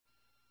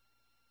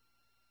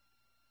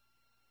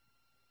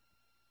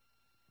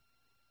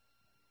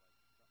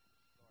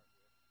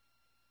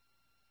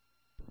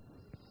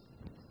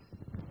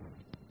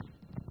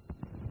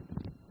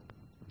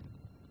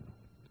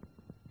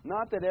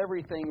not that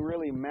everything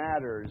really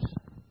matters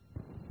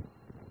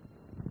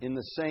in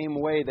the same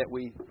way that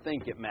we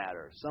think it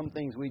matters. Some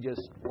things we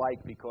just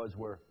like because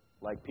we're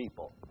like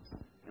people,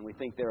 and we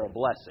think they're a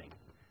blessing.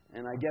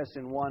 And I guess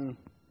in one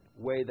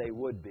way they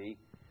would be.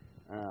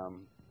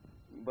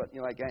 But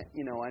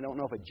I don't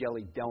know if a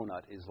jelly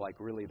donut is like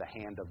really the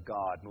hand of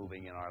God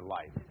moving in our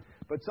life.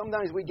 But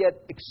sometimes we get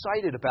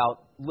excited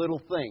about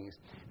little things.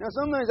 Now,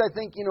 sometimes I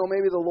think,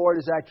 maybe the Lord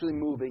is actually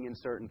moving in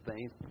certain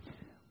things.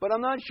 But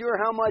I'm not sure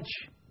how much.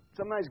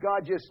 Sometimes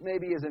God just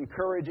maybe is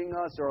encouraging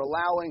us or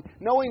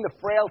knowing the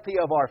frailty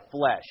of our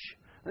flesh.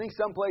 I think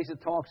someplace it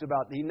talks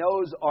about He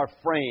knows our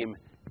frame,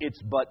 it's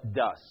but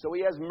dust. So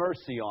He has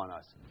mercy on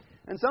us.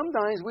 And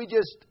sometimes we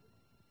just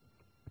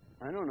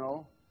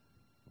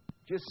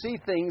see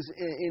things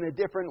in a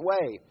different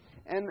way.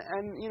 And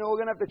we're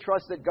going to have to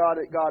trust that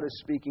God is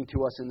speaking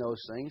to us in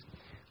those things.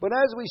 But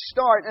as we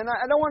start, and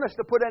I don't want us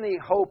to put any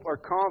hope or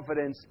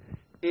confidence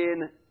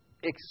in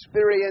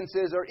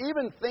experiences or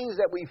even things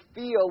that we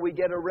feel we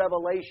get a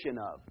revelation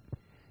of.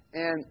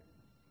 And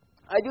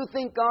I do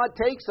think God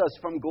takes us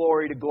from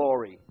glory to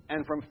glory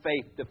and from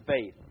faith to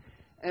faith.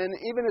 And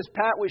even as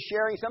Pat was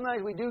sharing,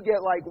 sometimes we do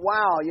get like,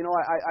 wow,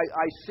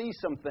 I see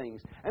some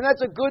things. And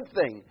that's a good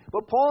thing.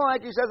 But Paul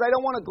actually says, I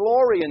don't want to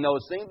glory in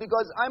those things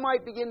because I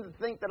might begin to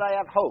think that I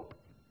have hope.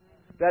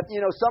 That,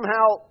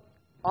 somehow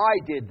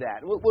I did that.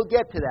 We'll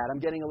get to that.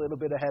 I'm getting a little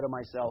bit ahead of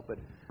myself. But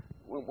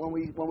when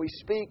we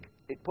speak,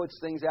 it puts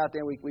things out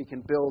there, we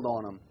can build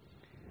on them.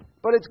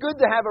 But it's good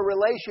to have a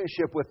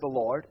relationship with the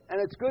Lord. And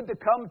it's good to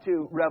come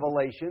to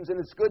revelations. And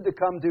it's good to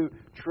come to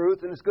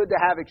truth. And it's good to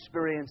have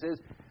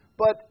experiences.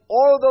 But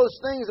all of those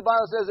things, the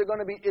Bible says,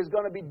 is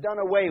going to be done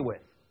away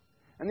with.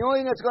 And the only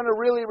thing that's going to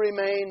really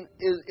remain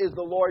is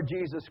the Lord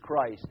Jesus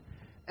Christ.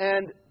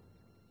 And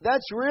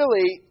that's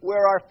really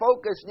where our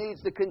focus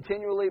needs to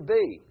continually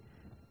be.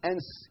 And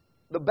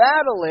the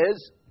battle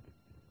is,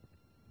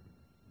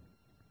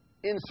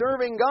 in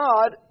serving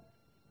God,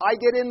 I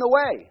get in the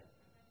way.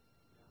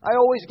 I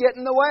always get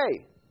in the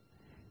way.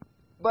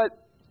 But,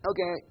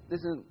 okay,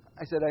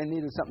 I said I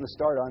needed something to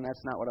start on.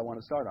 That's not what I want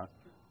to start on.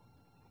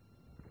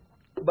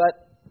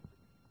 But,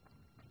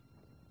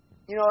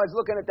 I was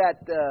looking at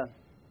that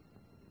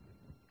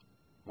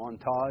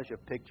montage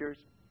of pictures,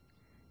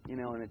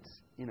 and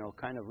it's,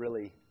 kind of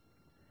really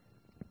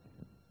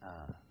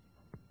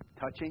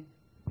touching,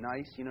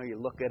 nice. You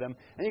look at them,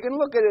 and you can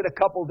look at it a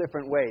couple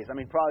different ways. I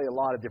mean, probably a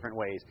lot of different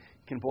ways.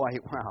 You can,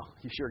 wow,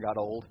 you sure got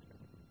old.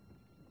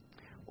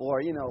 Or,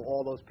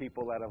 all those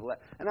people that have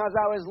left. And as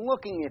I was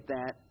looking at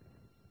that,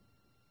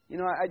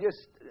 I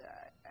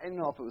didn't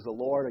know if it was the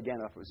Lord, again,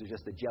 if it was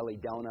just a jelly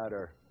donut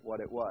or what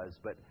it was.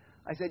 But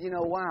I said,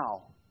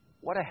 wow,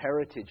 what a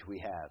heritage we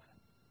have.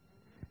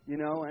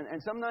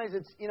 And sometimes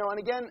it's, and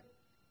again,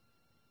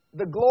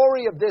 the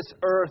glory of this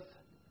earth,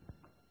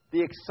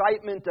 the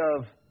excitement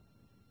of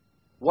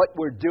what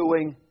we're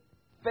doing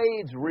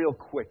fades real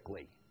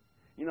quickly.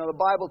 The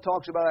Bible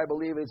talks about, I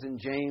believe it's in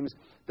James,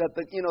 that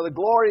the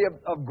glory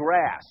of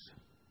grass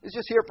is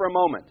just here for a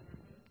moment.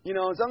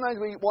 And sometimes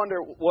we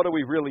wonder, what are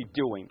we really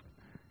doing?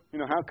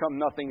 How come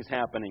nothing's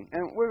happening?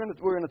 And we're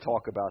going to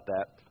talk about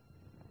that.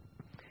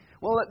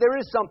 Well, there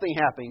is something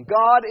happening.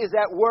 God is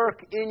at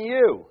work in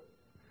you.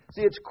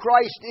 See, it's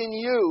Christ in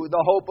you,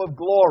 the hope of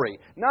glory.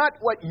 Not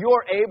what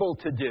you're able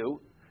to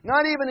do.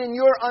 Not even in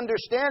your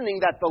understanding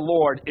that the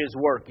Lord is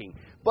working.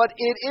 But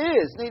it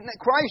is.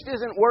 Christ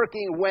isn't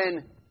working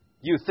when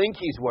you think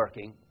He's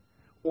working,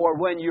 or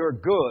when you're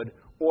good,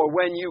 or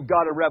when you've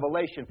got a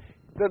revelation.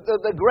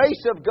 The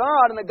grace of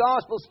God in the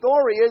gospel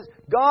story is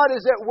God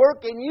is at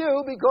work in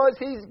you because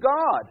He's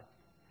God.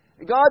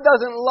 God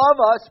doesn't love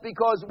us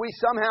because we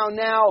somehow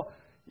now,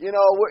 He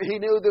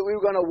knew that we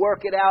were going to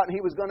work it out and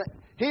He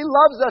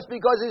loves us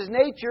because His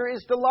nature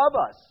is to love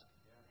us.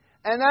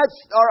 And that's,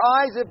 our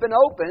eyes have been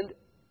opened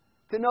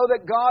to know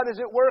that God is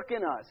at work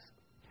in us.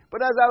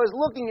 But as I was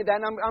looking at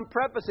that, and I'm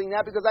prefacing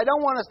that because I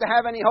don't want us to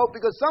have any hope,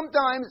 because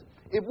sometimes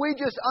if we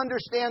just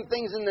understand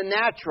things in the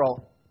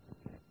natural,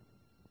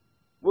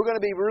 we're going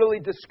to be really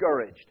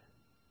discouraged.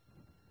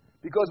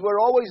 Because we're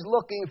always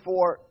looking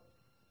for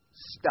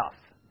stuff.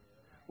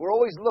 We're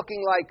always looking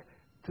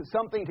to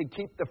something to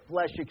keep the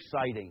flesh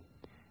exciting.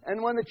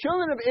 And when the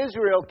children of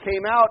Israel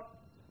came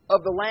out of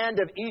the land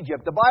of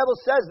Egypt, the Bible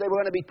says they were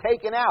going to be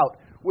taken out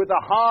with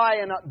a high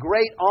and a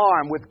great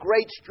arm, with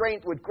great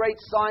strength, with great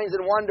signs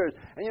and wonders.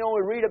 And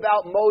we read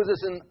about Moses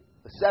and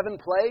the 7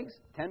 plagues,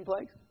 10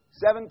 plagues,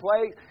 7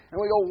 plagues, and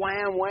we go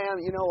wham,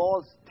 wham,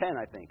 all 10,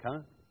 I think,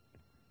 huh?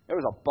 There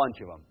was a bunch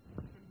of them.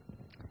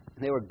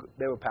 And they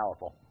were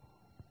powerful.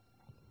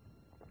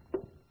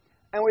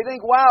 And we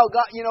think, wow,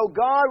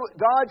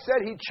 God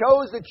said He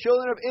chose the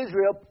children of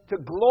Israel to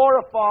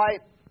glorify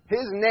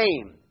His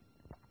name.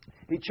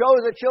 He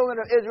chose the children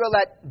of Israel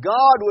that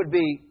God would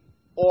be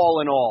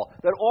all in all.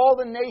 That all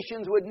the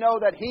nations would know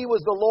that He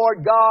was the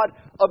Lord God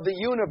of the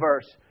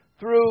universe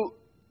through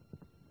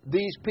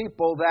these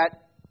people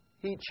that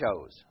He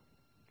chose.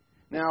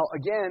 Now,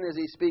 again, as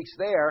He speaks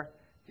there,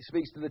 He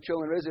speaks to the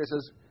children of Israel, He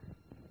says,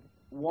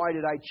 why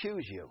did I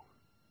choose you?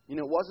 You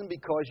know, it wasn't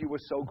because you were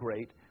so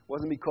great. It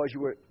wasn't because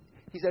you were...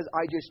 He says,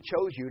 I just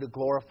chose you to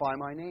glorify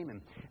my name.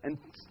 And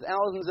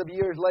thousands of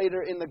years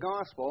later in the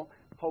gospel,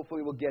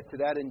 hopefully we'll get to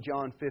that in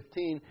John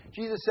 15,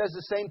 Jesus says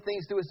the same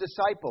things to His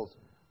disciples.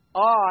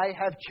 I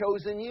have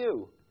chosen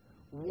you.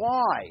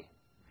 Why?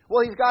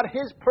 Well, He's got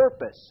His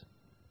purpose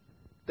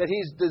that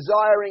He's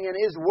desiring and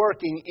is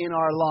working in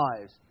our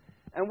lives.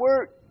 And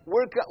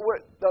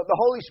the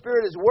Holy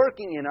Spirit is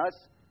working in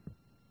us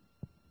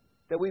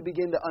that we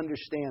begin to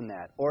understand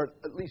that, or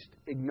at least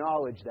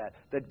acknowledge that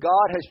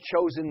God has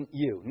chosen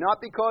you. Not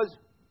because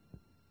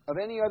of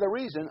any other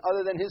reason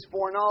other than His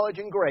foreknowledge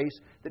and grace,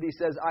 that He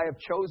says, I have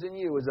chosen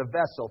you as a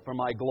vessel for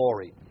my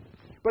glory.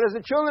 But as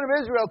the children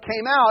of Israel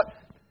came out,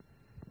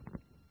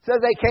 it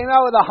says they came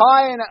out with a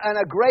high and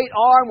a great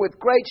arm, with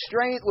great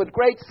strength, with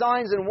great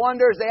signs and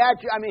wonders. They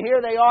actually,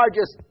 here they are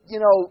just,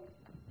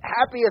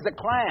 happy as a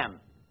clam.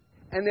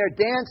 And they're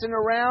dancing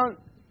around.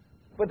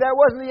 But that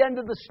wasn't the end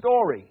of the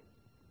story.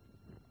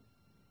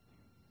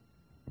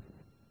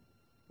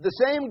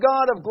 The same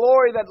God of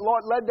glory that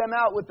led them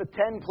out with the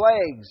 10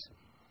 plagues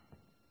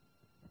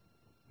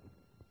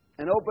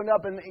and opened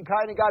up and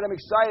kind of got them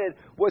excited,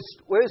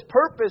 His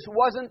purpose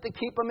wasn't to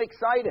keep them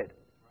excited.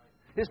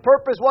 His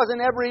purpose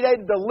wasn't every day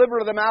to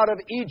deliver them out of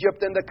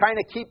Egypt and to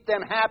kind of keep them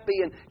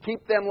happy and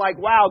keep them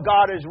like, wow,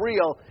 God is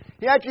real.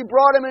 He actually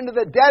brought them into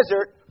the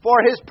desert for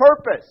His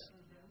purpose.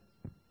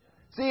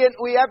 See,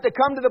 we have to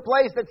come to the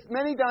place that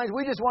many times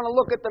we just want to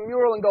look at the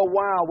mural and go,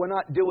 wow, we're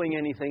not doing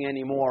anything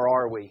anymore,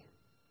 are we?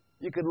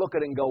 You could look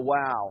at it and go,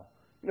 wow.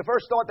 The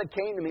first thought that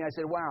came to me, I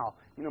said, wow,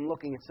 I'm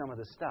looking at some of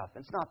the stuff.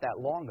 It's not that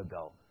long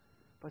ago.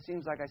 But it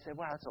seems like I said,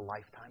 wow, that's a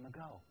lifetime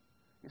ago.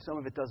 Some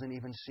of it doesn't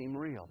even seem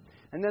real.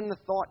 And then the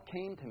thought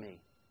came to me,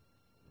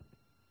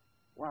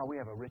 wow, we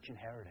have a rich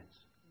inheritance.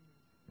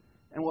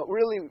 And what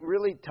really,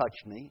 really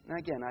touched me, and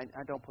again,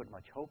 I don't put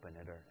much hope in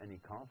it or any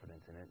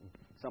confidence in it.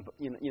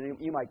 And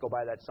you might go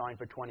by that sign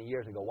for 20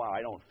 years and go, wow,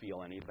 I don't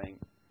feel anything.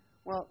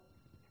 Well,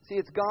 see,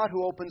 it's God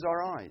who opens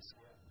our eyes.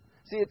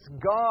 See, it's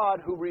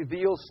God who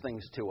reveals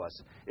things to us.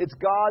 It's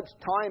God's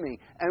timing.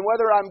 And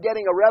whether I'm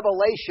getting a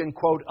revelation,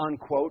 quote,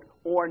 unquote,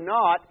 or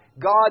not,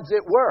 God's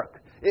at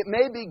work. It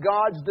may be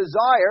God's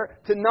desire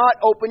to not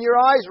open your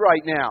eyes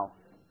right now.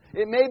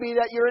 It may be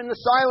that you're in the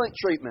silent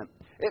treatment.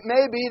 It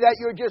may be that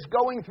you're just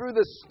going through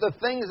the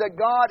things that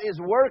God is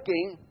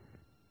working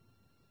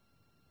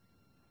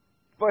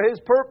for His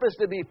purpose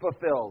to be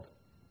fulfilled.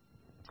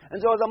 And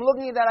so as I'm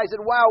looking at that, I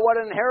said, wow,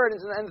 what an inheritance.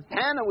 And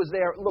Hannah was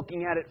there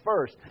looking at it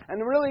first. And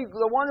really,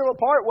 the wonderful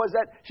part was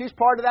that she's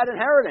part of that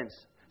inheritance.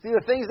 See,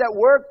 the things that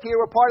worked here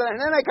were part of that.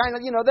 And then I kind of,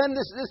 then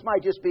this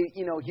might just be,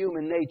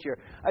 human nature.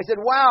 I said,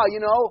 wow,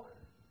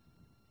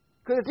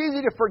 because it's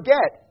easy to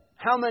forget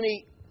how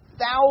many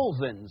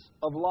thousands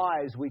of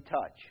lives we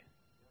touch.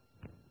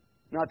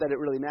 Not that it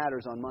really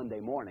matters on Monday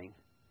morning.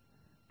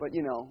 But,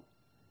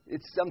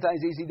 it's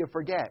sometimes easy to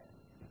forget.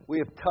 We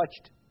have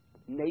touched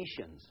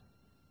nations.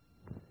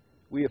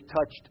 We have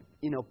touched,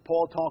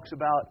 Paul talks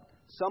about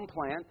some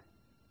plant,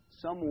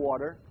 some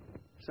water,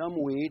 some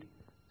weed,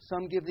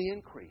 some give the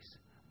increase.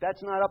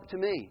 That's not up to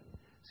me.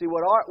 See,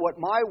 what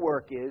my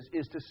work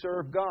is to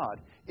serve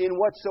God in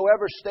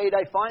whatsoever state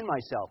I find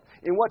myself,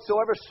 in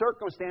whatsoever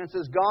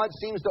circumstances God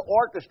seems to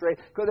orchestrate,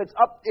 because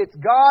it's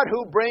God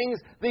who brings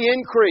the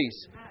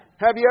increase.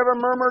 Have you ever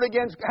murmured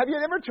against? Have you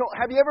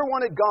ever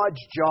wanted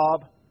God's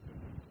job?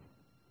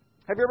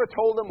 Have you ever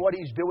told Him what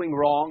He's doing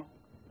wrong?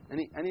 Am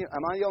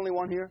I the only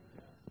one here?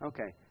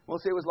 Okay. Well,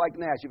 see, it was like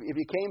Nash. If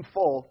you came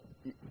full,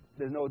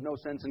 there's no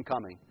sense in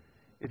coming.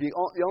 The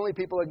only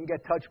people that can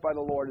get touched by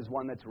the Lord is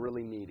one that's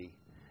really needy.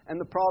 And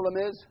the problem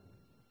is,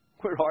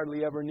 we're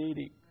hardly ever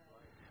needy.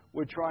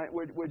 We're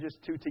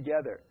just two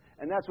together.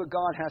 And that's what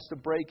God has to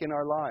break in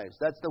our lives.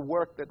 That's the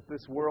work that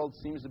this world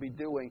seems to be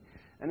doing.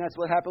 And that's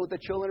what happened with the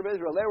children of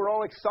Israel. They were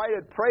all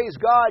excited. Praise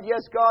God.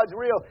 Yes, God's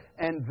real.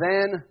 And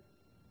then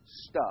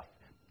stuff.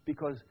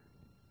 Because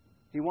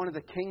He wanted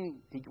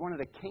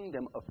a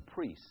kingdom of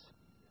priests.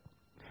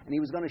 And He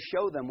was going to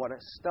show them what a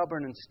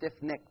stubborn and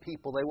stiff-necked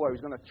people they were.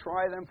 He was going to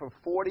try them for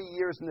 40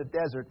 years in the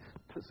desert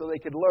so they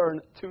could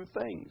learn two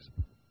things.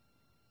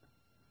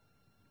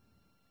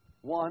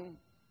 One,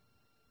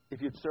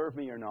 if you'd serve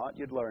me or not,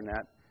 you'd learn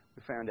that.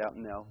 We found out,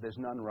 no, there's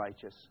none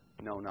righteous.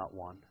 No, not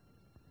one.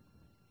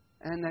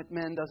 And that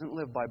man doesn't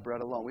live by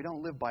bread alone. We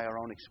don't live by our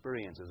own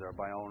experiences or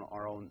by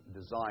our own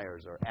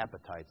desires or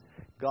appetites.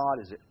 God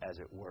is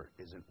at work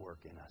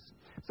in us.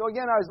 So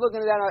again, I was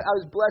looking at that. I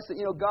was blessed that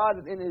God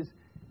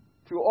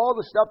through all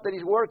the stuff that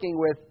He's working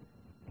with,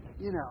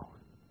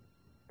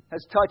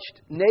 has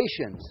touched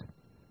nations,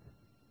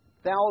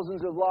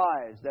 thousands of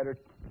lives that are,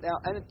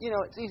 and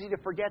it's easy to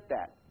forget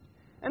that.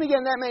 And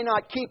again, that may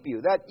not keep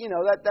you.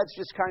 That's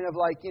just kind of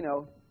like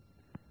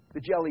the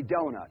jelly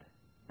donut,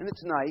 and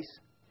it's nice.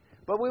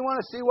 But we want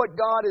to see what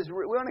God is.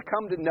 We want to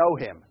come to know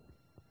Him.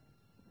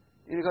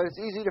 Because it's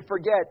easy to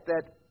forget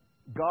that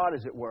God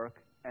is at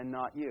work and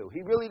not you.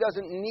 He really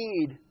doesn't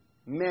need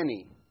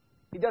many.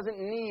 He doesn't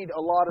need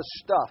a lot of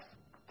stuff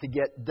to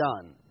get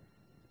done.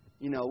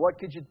 What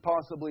could you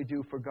possibly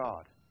do for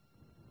God?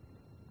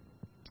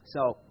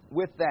 So,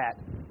 with that,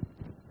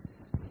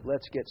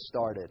 let's get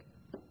started.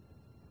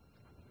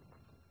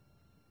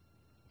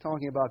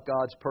 Talking about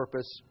God's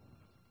purpose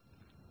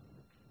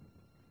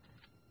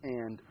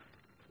and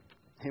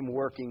Him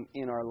working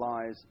in our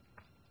lives.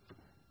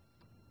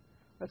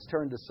 Let's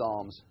turn to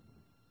Psalms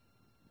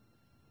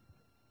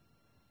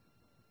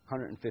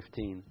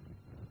 115.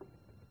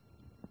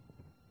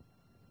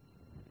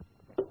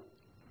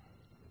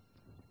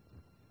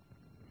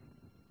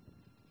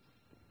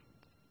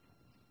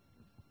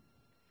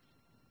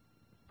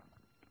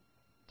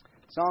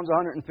 Psalms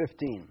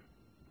 115,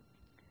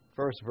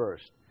 first verse.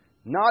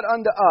 Not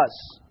unto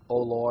us, O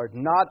Lord,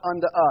 not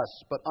unto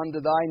us, but unto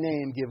Thy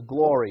name give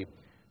glory,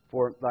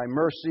 for Thy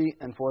mercy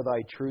and for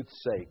Thy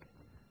truth's sake.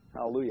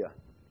 Hallelujah.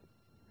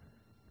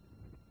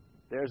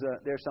 There's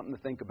something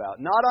to think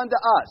about. Not unto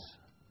us,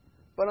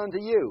 but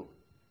unto You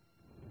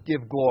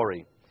give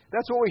glory.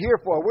 That's what we're here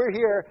for. We're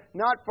here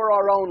not for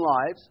our own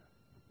lives,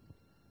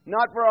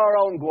 not for our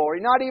own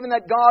glory, not even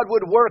that God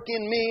would work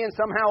in me and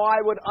somehow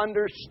I would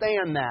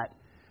understand that.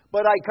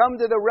 But I come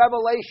to the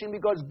revelation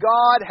because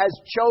God has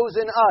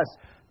chosen us.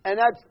 And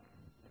that's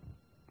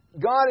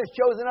God has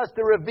chosen us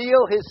to reveal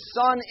His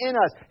Son in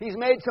us. He's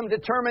made some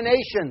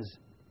determinations.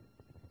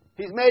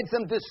 He's made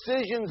some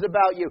decisions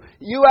about you.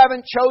 You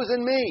haven't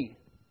chosen me.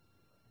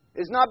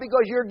 It's not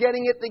because you're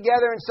getting it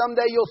together and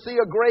someday you'll see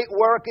a great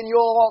work and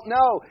you'll all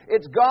know.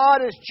 It's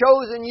God has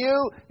chosen you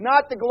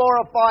not to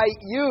glorify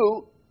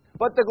you,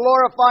 but to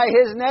glorify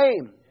His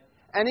name.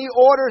 And He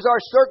orders our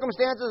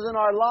circumstances in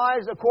our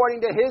lives according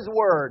to His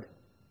Word.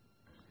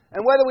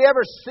 And whether we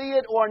ever see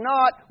it or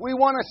not, we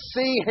want to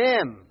see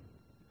Him.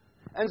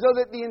 And so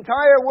that the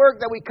entire work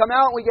that we come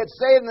out and we get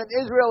saved and that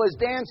Israel is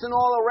dancing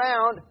all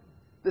around,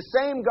 the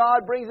same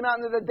God brings them out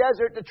into the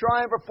desert to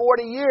try Him for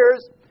 40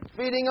 years,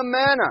 feeding them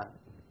manna.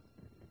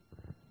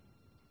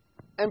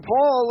 And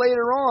Paul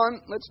later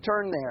on, let's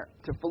turn there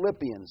to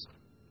Philippians.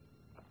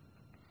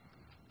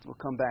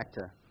 We'll come back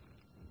to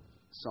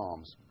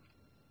Psalms.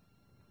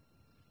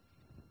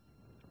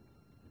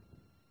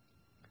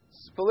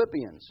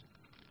 Philippians.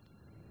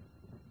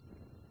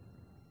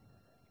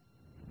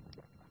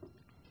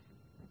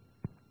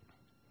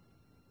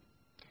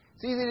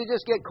 It's easy to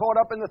just get caught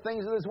up in the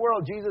things of this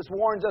world. Jesus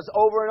warns us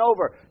over and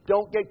over.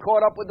 Don't get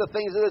caught up with the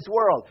things of this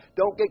world.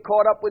 Don't get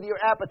caught up with your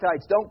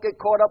appetites. Don't get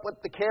caught up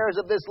with the cares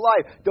of this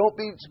life. Don't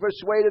be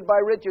persuaded by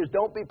riches.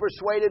 Don't be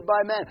persuaded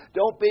by men.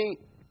 Don't be,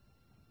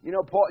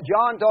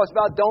 John talks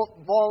about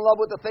don't fall in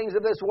love with the things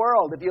of this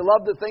world. If you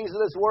love the things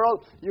of this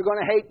world, you're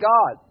going to hate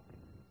God.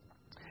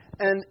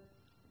 And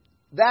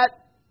that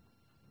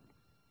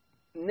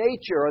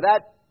nature, or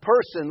that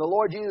person, the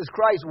Lord Jesus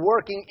Christ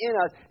working in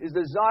us, is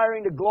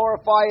desiring to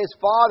glorify His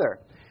Father.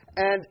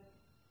 And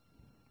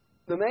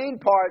the main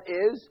part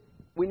is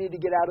we need to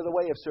get out of the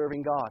way of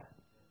serving God.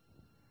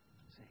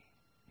 See,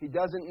 He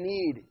doesn't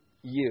need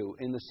you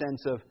in the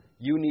sense of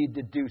you need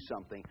to do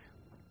something.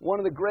 One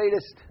of the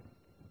greatest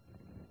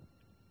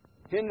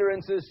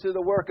hindrances to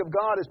the work of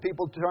God is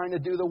people trying to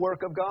do the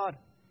work of God,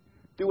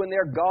 doing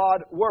their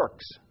God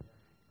works,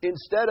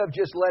 instead of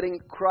just letting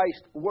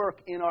Christ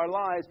work in our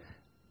lives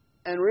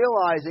and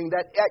realizing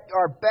that at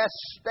our best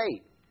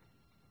state,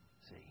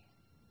 see,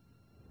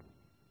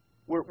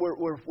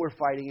 we're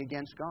fighting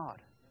against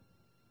God.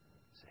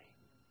 See,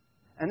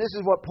 and this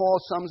is what Paul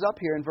sums up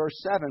here in verse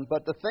 7.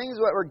 But the things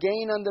that were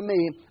gain unto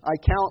me, I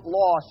count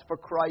loss for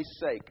Christ's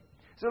sake.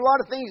 So a lot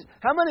of things.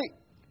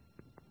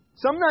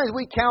 Sometimes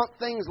we count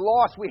things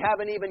lost we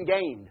haven't even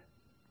gained.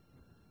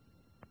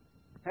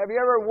 Have you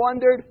ever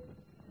wondered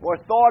or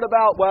thought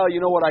about, well, you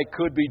know what I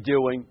could be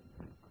doing?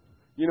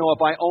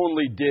 If I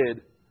only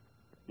did.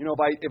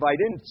 If I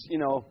didn't,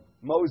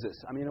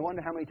 Moses. I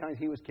wonder how many times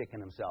he was kicking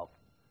himself.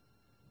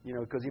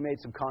 Because he made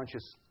some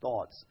conscious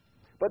thoughts.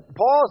 But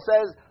Paul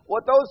says,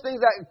 what those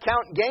things that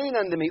count gain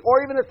unto me,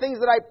 or even the things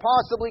that I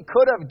possibly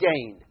could have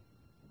gained,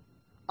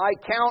 I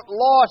count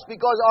loss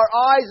because our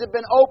eyes have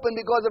been opened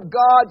because of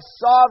God's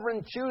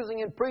sovereign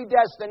choosing and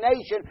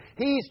predestination.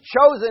 He's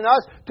chosen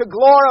us to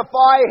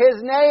glorify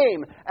His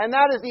name. And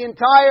that is the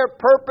entire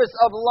purpose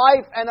of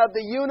life and of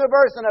the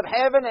universe and of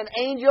heaven and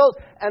angels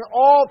and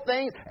all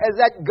things, is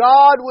that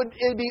God would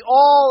be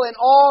all in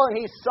all and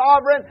He's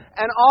sovereign,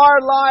 and our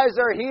lives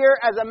are here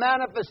as a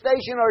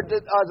manifestation or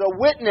as a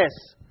witness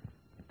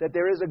that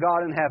there is a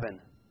God in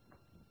heaven.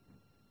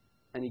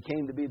 And He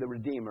came to be the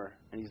Redeemer,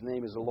 and His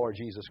name is the Lord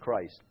Jesus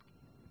Christ.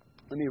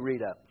 Let me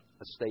read a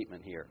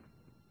statement here.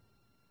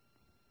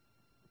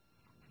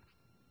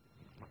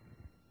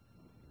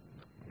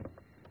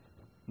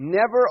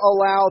 Never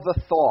allow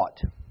the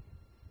thought,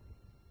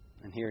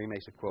 and here he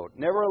makes a quote,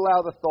 never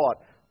allow the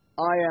thought,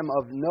 I am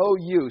of no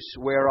use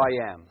where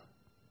I am.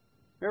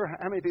 Remember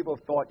how many people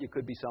have thought you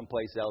could be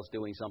someplace else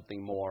doing something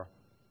more?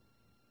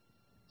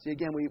 See,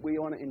 again, we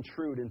want to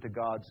intrude into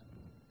God's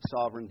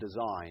sovereign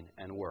design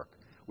and work.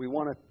 We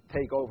want to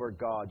take over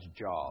God's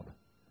job.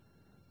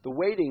 The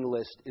waiting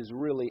list is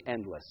really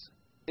endless,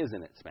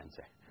 isn't it,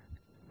 Spencer?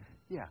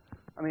 Yeah.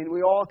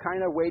 We all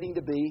kind of waiting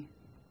to be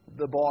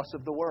the boss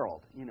of the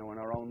world, in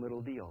our own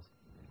little deals.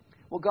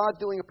 Well, God's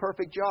doing a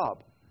perfect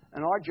job.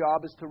 And our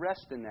job is to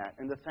rest in that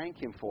and to thank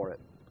Him for it.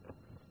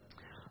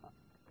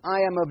 I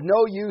am of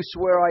no use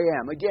where I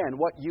am. Again,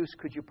 what use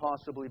could you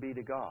possibly be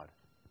to God?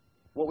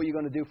 What were you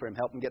going to do for Him?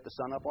 Help Him get the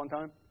sun up on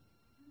time?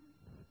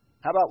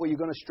 How about were you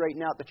going to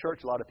straighten out the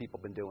church? A lot of people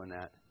have been doing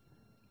that.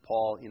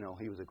 Paul,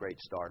 he was a great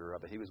starter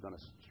of it. He was going to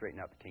straighten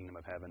out the kingdom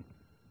of heaven.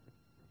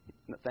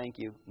 Thank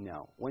you.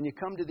 No. When you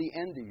come to the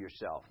end of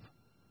yourself,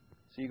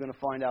 so you're going to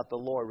find out the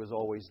Lord was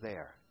always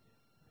there.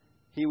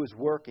 He was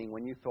working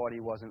when you thought He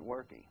wasn't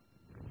working.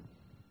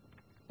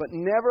 But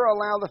never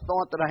allow the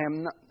thought that I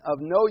am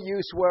of no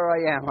use where I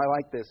am. I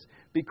like this.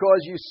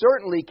 Because you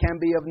certainly can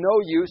be of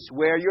no use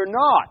where you're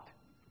not.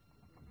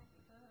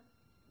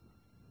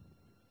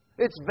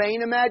 It's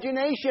vain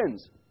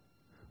imaginations.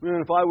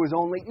 If I was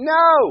only...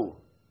 No!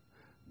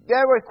 They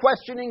were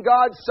questioning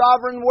God's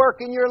sovereign work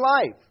in your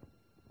life.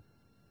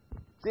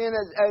 See, and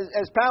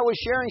as Pat was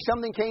sharing,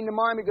 something came to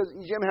mind because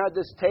Jim had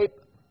this tape,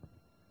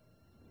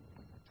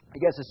 I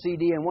guess a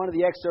CD, and one of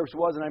the excerpts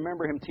was, and I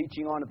remember him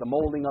teaching on it, the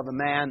molding of a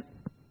man.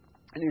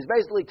 And he was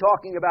basically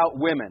talking about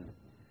women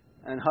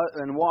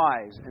and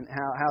wives and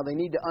how they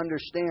need to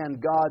understand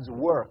God's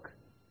work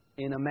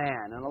in a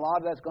man. And a lot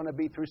of that's going to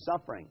be through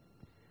suffering.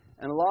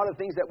 And a lot of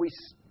things that we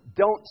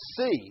don't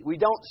see.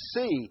 We don't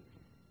see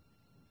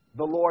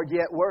the Lord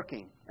yet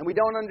working. And we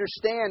don't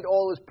understand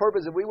all His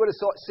purpose. If we would have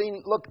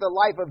looked at the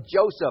life of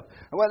Joseph,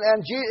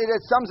 and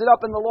it sums it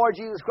up in the Lord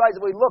Jesus Christ.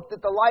 If we looked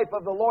at the life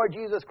of the Lord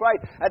Jesus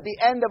Christ, at the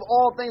end of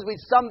all things, we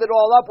summed it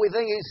all up. We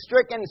think He's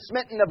stricken,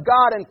 smitten of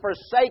God, and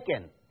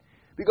forsaken.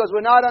 Because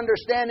we're not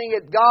understanding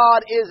that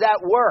God is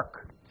at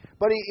work.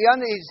 But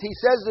he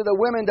says to the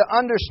women to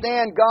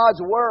understand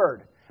God's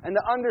Word and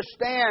to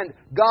understand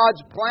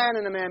God's plan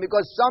in a man.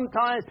 Because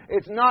sometimes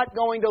it's not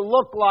going to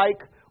look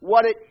like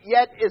what it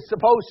yet is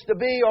supposed to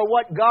be or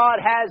what God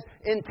has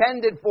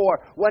intended for.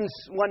 When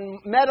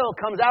metal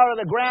comes out of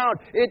the ground,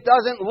 it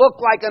doesn't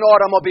look like an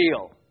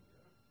automobile.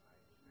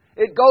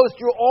 It goes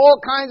through all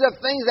kinds of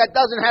things that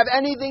doesn't have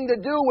anything to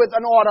do with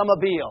an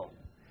automobile.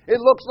 It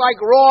looks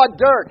like raw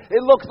dirt.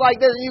 It looks like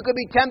this. And you could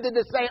be tempted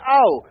to say,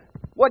 oh,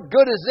 what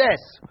good is this?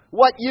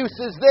 What use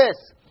is this?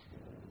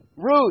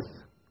 Ruth,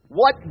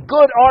 what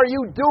good are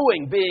you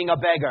doing being a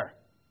beggar?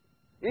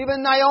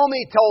 Even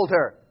Naomi told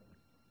her,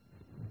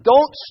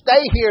 don't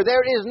stay here.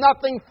 There is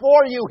nothing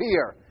for you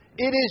here.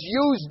 It is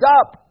used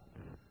up.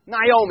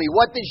 Naomi,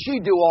 what did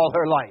she do all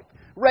her life?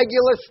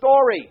 Regular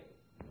story.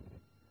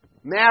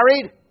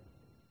 Married.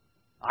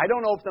 I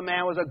don't know if the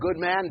man was a good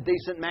man,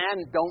 decent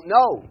man. Don't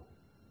know.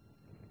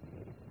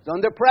 It's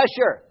under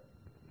pressure.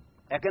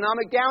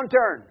 Economic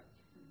downturn.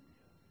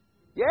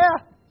 Yeah.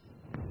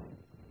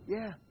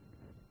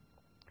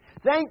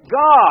 Thank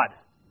God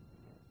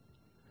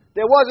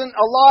there wasn't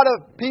a lot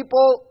of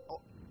people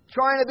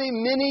trying to be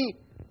mini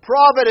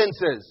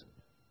providences.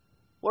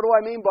 What do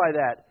I mean by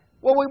that?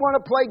 Well, we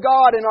want to play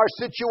God in our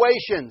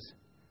situations.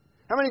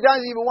 How many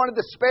times have you wanted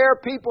to spare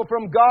people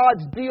from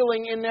God's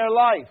dealing in their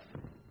life?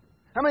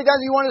 How many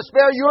times have you wanted to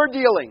spare your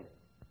dealing?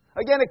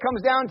 Again, it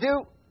comes down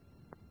to,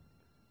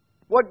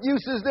 what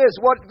use is this?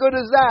 What good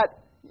is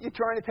that? You're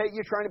trying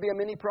to be a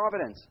mini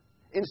providence.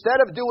 Instead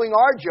of doing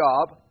our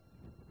job,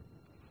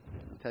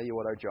 I'll tell you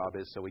what our job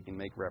is so we can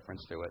make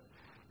reference to it.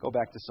 Go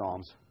back to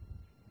Psalms.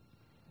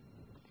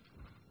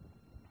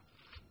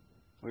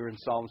 We were in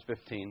Psalms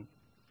 115.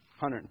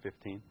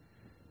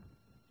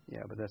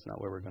 Yeah, but that's not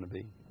where we're going to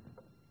be.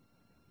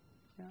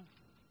 Yeah.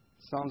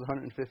 Psalms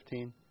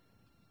 115.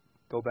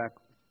 Go back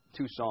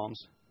 2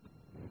 Psalms.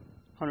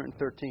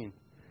 113.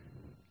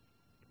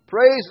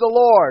 Praise the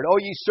Lord, O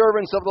ye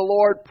servants of the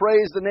Lord,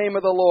 praise the name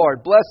of the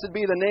Lord. Blessed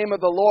be the name of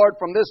the Lord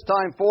from this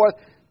time forth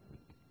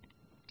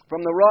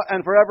and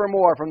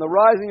forevermore. From the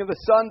rising of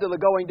the sun to the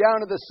going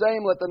down of the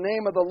same, let the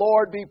name of the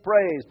Lord be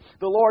praised.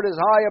 The Lord is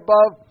high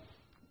above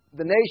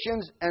the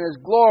nations and His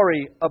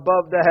glory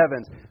above the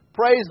heavens.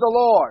 Praise the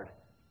Lord.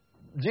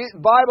 The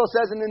Bible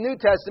says in the New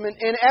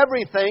Testament, in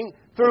everything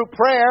through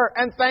prayer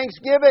and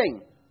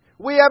thanksgiving.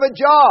 We have a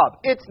job.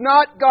 It's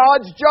not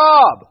God's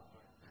job.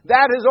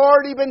 That has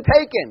already been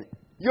taken.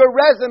 Your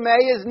resume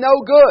is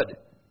no good.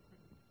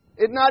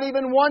 It's not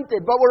even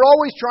wanted, but we're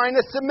always trying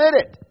to submit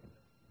it.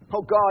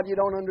 Oh God, you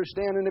don't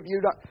understand, and if you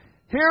don't...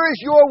 Here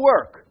is your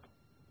work.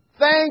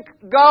 Thank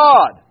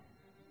God.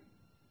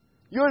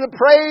 You're to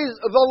praise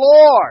the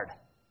Lord.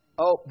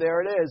 Oh, there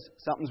it is.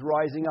 Something's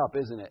rising up,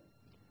 isn't it?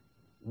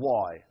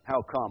 Why?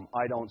 How come?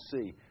 I don't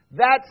see.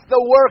 That's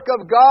the work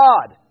of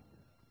God.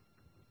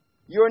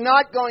 You're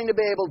not going to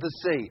be able to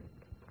see.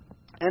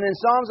 And in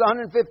Psalms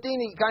 115,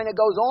 he kind of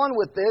goes on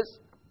with this.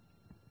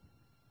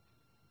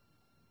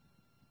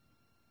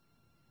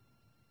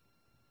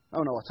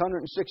 Oh no, it's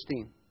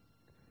 116.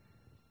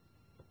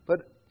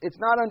 But it's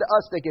not unto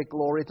us that get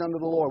glory, it's unto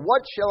the Lord.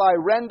 What shall I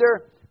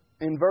render,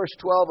 in verse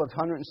 12 of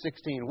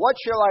 116, what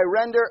shall I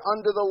render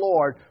unto the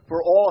Lord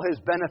for all His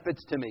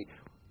benefits to me?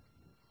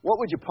 What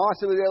would you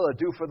possibly be able to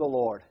do for the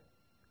Lord?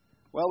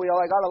 Well,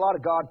 I got a lot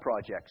of God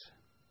projects.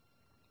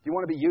 Do you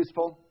want to be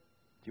useful?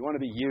 Do you want to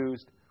be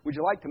used? Would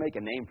you like to make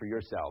a name for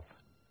yourself?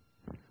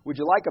 Would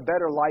you like a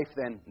better life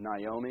than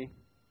Naomi?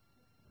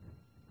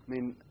 I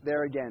mean,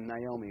 there again,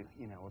 Naomi,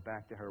 we're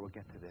back to her. We'll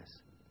get to this.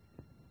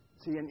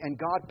 See, and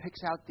God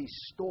picks out these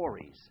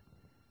stories.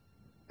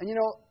 And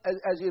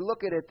as you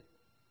look at it,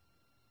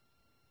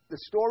 the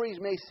stories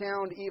may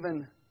sound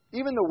even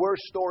the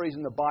worst stories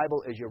in the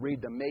Bible as you read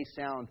them may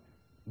sound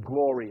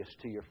glorious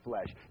to your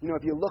flesh.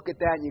 If you look at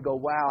that and you go,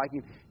 wow, I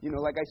can,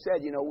 like I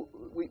said,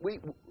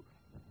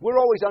 we're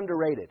always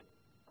underrated.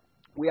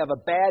 We have a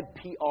bad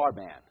PR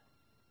man.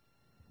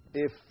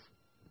 If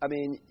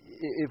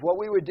what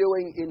we were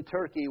doing in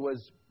Turkey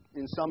was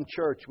in some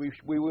church,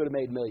 we would have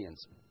made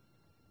millions.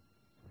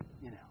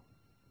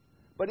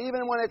 But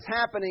even when it's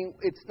happening,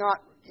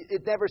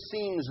 it never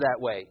seems that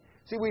way.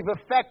 See, we've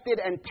affected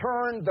and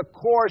turned the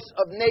course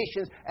of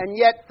nations, and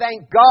yet,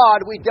 thank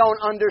God, we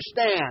don't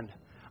understand.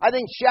 I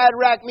think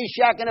Shadrach,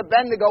 Meshach, and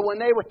Abednego, when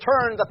they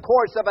turned the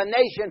course of a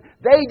nation,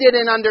 they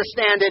didn't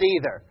understand it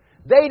either.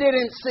 They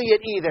didn't see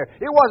it either.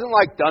 It wasn't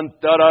like, dun,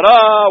 da, da,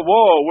 da,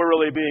 whoa, we're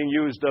really being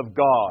used of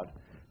God.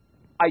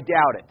 I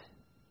doubt it.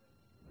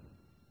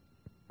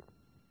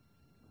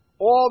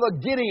 All the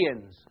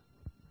Gideons.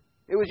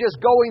 It was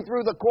just going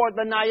through the court,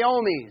 the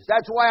Naomis.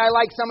 That's why I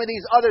like some of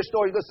these other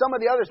stories. Because some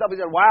of the other stuff, he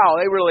said, wow,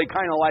 they really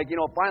kind of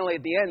finally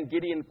at the end,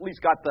 Gideon at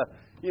least got the,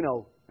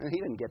 and he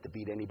didn't get to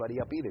beat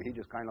anybody up either. He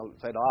just kind of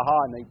said, aha,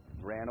 and they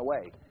ran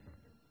away.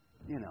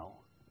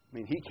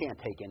 He can't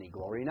take any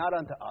glory, not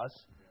unto us,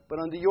 but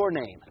unto your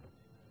name.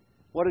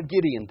 What did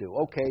Gideon do?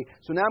 Okay,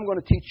 so now I'm going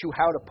to teach you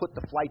how to put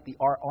to flight the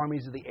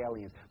armies of the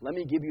aliens. Let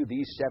me give you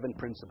these 7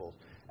 principles.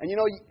 And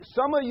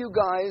some of you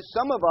guys,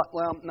 some of us,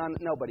 well,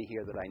 nobody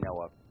here that I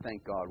know of.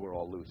 Thank God we're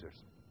all losers.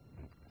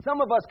 Some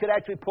of us could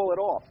actually pull it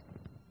off.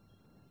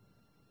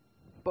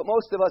 But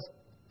most of us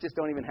just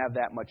don't even have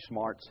that much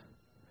smarts.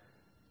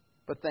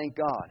 But thank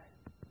God.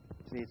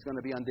 See, it's going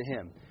to be unto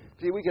Him.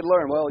 See, we could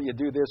learn, well, you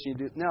do this, you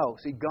do... No,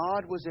 see,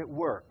 God was at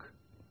work.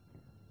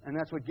 And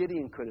that's what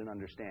Gideon couldn't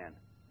understand.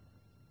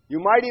 You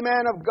mighty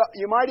man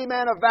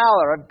of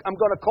valor, I'm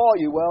going to call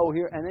you. Well,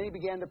 here, and then he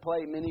began to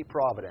play mini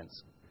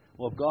providence.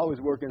 Well, if God was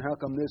working, how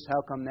come this,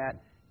 how come that?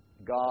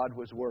 God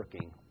was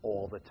working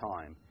all the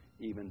time,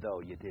 even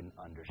though you didn't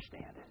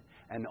understand it.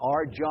 And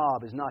our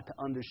job is not to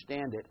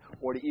understand it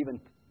or to even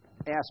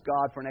ask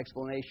God for an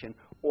explanation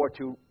or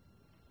to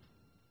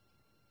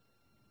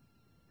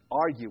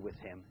argue with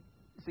Him.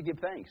 It's to give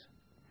thanks.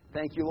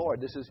 Thank you, Lord.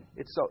 This is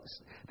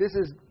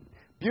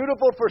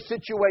beautiful for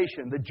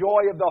situation, the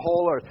joy of the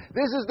whole earth.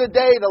 This is the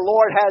day the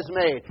Lord has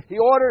made. He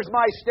orders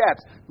my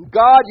steps.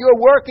 God,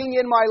 you're working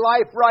in my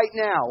life right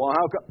now. Well,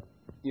 how come?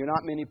 You're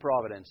not mini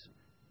providence.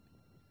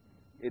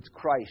 It's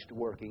Christ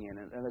working in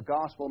it. And the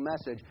gospel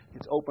message,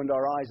 it's opened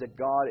our eyes that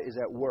God is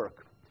at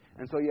work.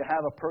 And so you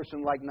have a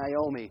person like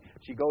Naomi.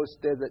 She goes,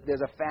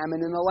 there's a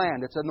famine in the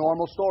land. It's a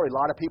normal story. A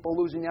lot of people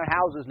losing their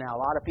houses now.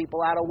 A lot of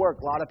people out of work.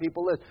 A lot of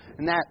people live.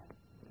 And that,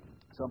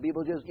 some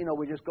people just,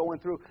 we're just going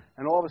through.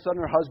 And all of a sudden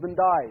her husband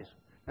dies.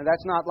 And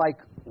that's not like,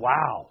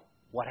 wow,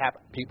 what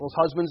happened? People's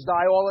husbands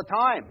die all the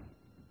time.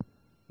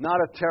 Not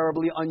a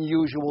terribly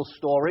unusual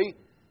story.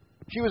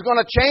 She was going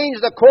to change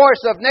the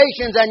course of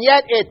nations, and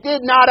yet it did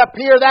not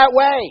appear that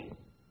way.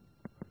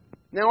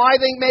 Now, I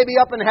think maybe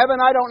up in heaven,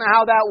 I don't know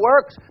how that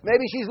works.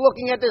 Maybe she's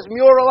looking at this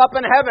mural up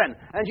in heaven,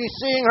 and she's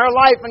seeing her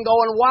life and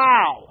going,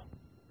 wow.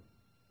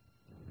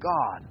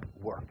 God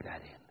worked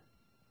that in.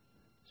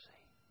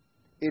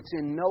 See, it's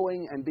in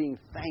knowing and being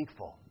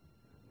thankful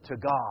to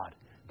God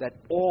that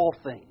all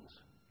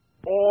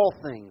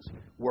things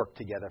work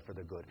together for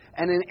the good.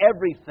 And in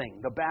everything,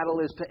 the battle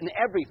is in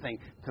everything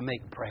to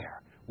make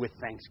prayer with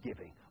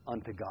thanksgiving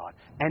unto God.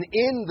 And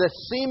in the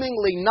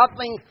seemingly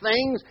nothing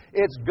things,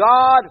 it's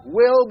God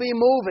will be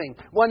moving.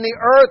 When the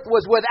earth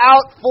was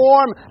without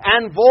form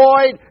and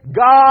void,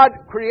 God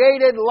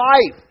created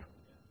life.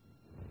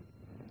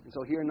 And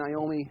so here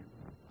Naomi,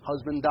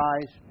 husband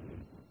dies.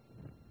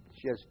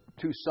 She has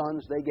 2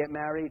 sons. They get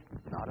married.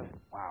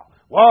 Wow.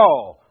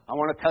 Whoa! I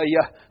want to tell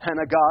you, and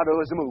a God who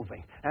was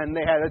moving. And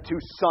they had 2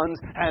 sons,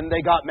 and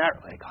they got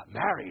married. They got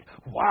married.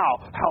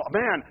 Wow.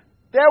 Man,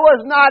 there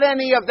was not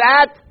any of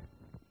that.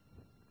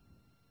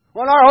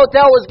 When our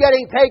hotel was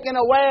getting taken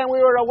away and we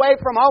were away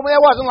from home,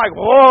 it wasn't like,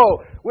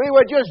 whoa. We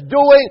were just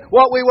doing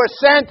what we were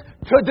sent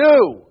to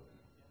do.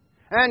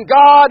 And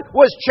God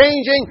was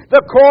changing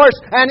the course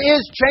and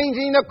is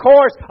changing the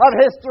course of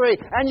history.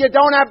 And you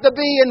don't have to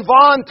be in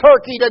Vaughan,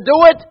 Turkey to do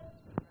it.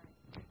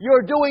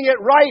 You're doing it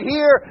right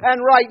here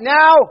and right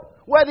now,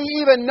 whether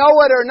you even know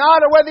it or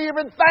not, or whether you're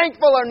even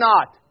thankful or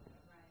not.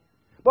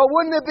 But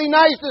wouldn't it be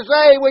nice to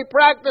say we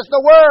practice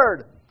the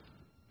Word?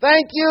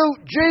 Thank you,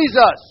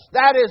 Jesus.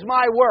 That is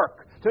my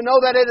work. To know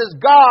that it is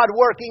God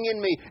working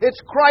in me.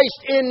 It's Christ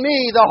in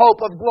me, the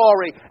hope of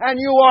glory. And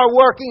you are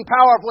working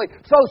powerfully.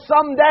 So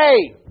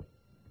someday,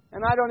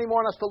 and I don't even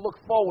want us to look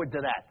forward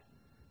to that.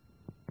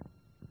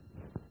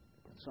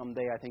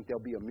 Someday I think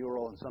there'll be a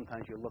mural, and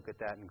sometimes you look at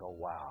that and go,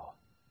 wow.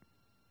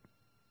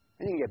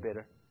 And you can get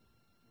bitter.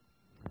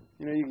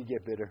 You can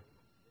get bitter.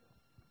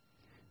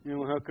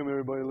 How come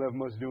everybody left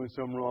must doing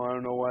something wrong? I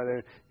don't know why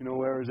they,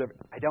 where is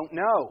everything? I don't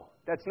know.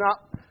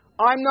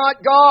 I'm not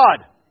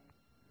God.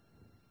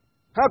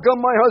 How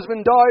come my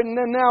husband died and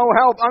then now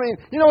help? I mean,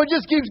 it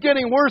just keeps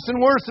getting worse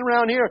and worse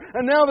around here.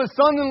 And now the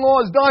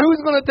son-in-law has died.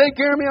 Who's going to take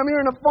care of me? I'm here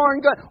in a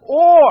foreign country.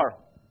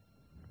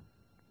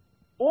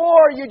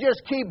 Or you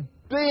just keep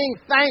being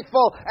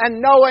thankful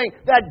and knowing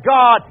that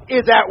God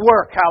is at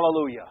work.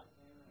 Hallelujah.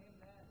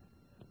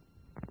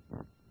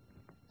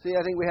 See,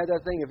 I think we had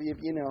that thing of,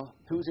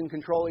 who's in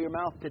control of your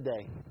mouth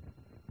today?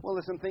 Well,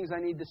 there's some things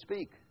I need to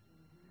speak.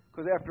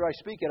 Because after I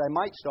speak it, I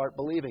might start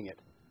believing it.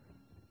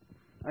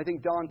 I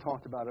think Don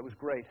talked about it. It was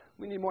great.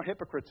 We need more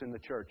hypocrites in the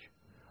church.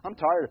 I'm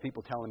tired of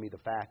people telling me the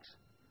facts.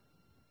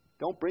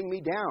 Don't bring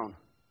me down.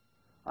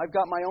 I've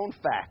got my own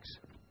facts.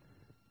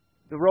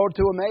 The road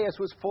to Emmaus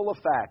was full of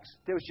facts.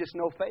 There was just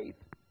no faith.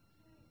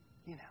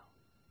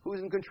 Who's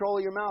in control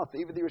of your mouth?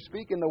 Either you're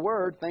speaking the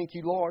word, thank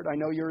you, Lord, I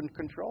know you're in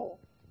control.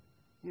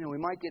 We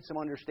might get some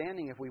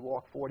understanding if we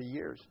walk 40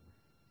 years.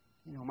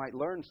 Might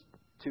learn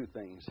 2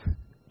 things.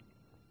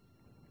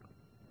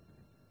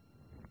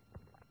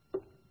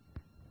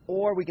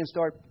 Or we can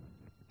start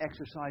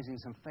exercising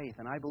some faith.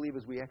 And I believe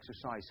as we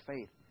exercise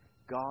faith,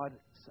 God,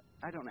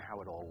 I don't know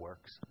how it all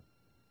works,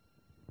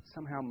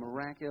 somehow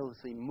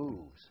miraculously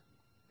moves.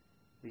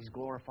 He's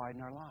glorified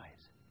in our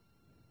lives.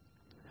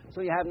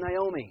 So you have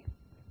Naomi.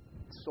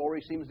 The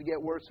story seems to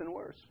get worse and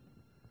worse.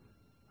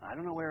 I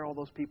don't know where all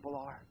those people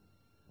are.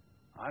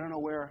 I don't know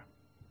where,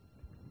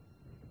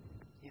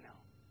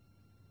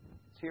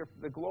 It's here.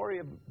 The glory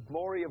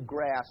of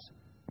grass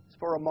is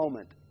for a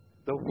moment.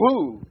 The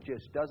woo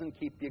just doesn't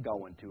keep you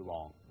going too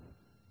long,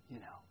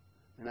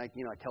 And I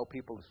tell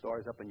people the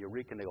stories up in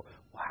Eureka, and they go,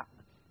 "Wow,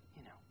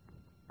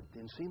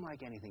 didn't seem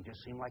like anything.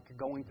 Just seemed like you're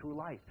going through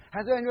life."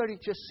 Has anybody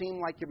just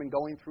seemed like you've been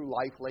going through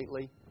life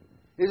lately?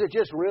 Is it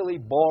just really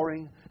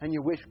boring, and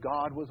you wish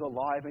God was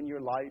alive in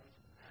your life,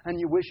 and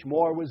you wish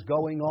more was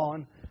going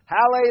on?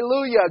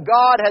 Hallelujah.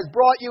 God has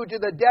brought you to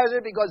the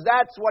desert because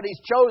that's what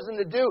He's chosen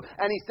to do.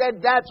 And He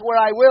said, that's where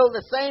I will.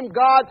 The same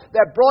God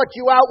that brought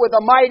you out with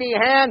a mighty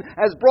hand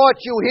has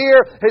brought you here.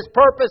 His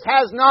purpose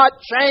has not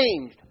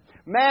changed.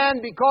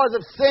 Man, because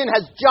of sin,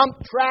 has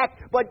jumped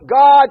track, but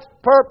God's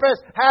purpose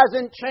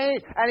hasn't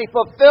changed. And He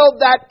fulfilled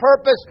that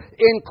purpose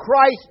in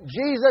Christ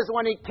Jesus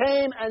when He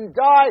came and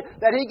died,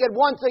 that He could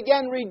once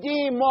again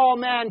redeem all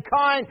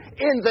mankind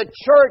in the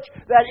church,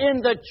 that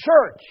in the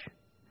church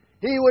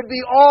He would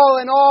be all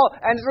in all,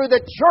 and through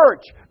the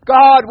church,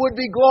 God would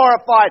be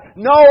glorified.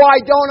 No, I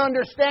don't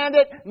understand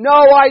it. No,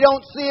 I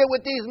don't see it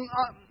with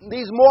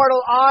these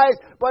mortal eyes.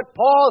 But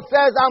Paul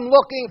says, I'm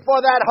looking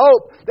for that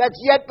hope that's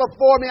yet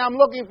before me. I'm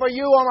looking for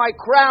you on my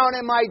crown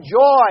and my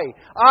joy.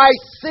 I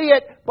see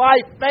it by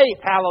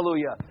faith.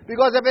 Hallelujah.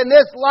 Because if in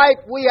this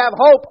life we have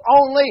hope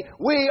only,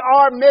 we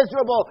are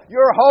miserable.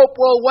 Your hope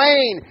will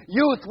wane.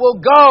 Youth will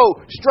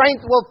go.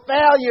 Strength will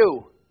fail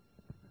you.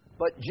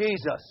 But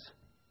Jesus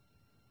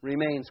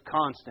remains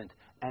constant,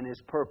 and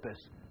His purpose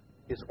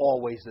is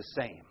always the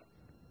same.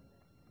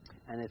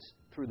 And it's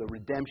through the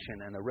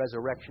redemption and the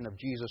resurrection of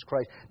Jesus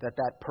Christ that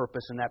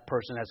purpose and that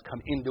person has come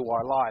into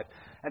our life.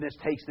 And it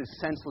takes this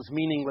senseless,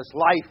 meaningless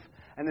life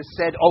and has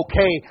said,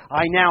 okay,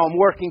 I now am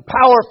working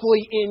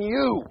powerfully in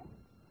you.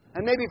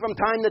 And maybe from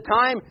time to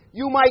time,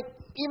 you might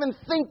even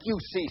think you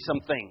see some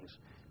things.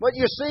 What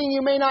you're seeing,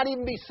 you may not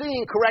even be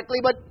seeing correctly,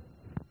 but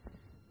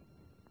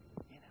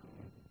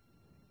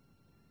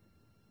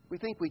we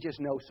think we just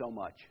know so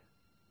much.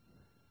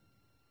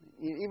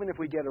 Even if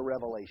we get a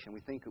revelation,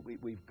 we think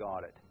we've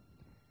got it.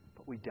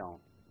 But we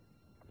don't.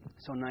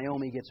 So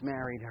Naomi gets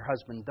married, her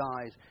husband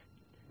dies,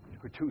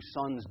 her 2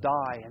 sons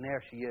die, and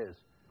there she is.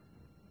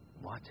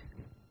 What?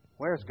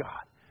 Where's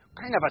God?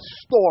 What kind of a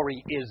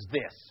story is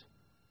this?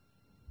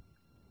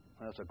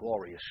 Well, it's a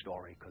glorious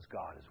story because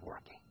God is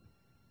working.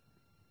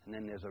 And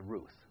then there's a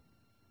Ruth.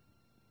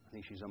 I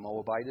think she's a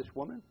Moabitess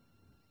woman,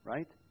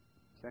 right?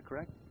 Is that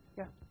correct?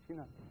 Yeah, she's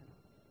not.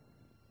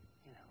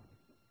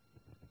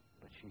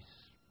 But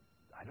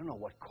I don't know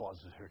what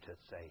causes her to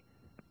say,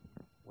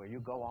 where you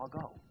go, I'll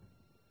go.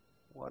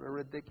 What a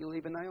ridiculous,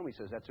 even Naomi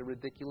says, that's a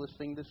ridiculous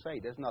thing to say.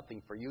 There's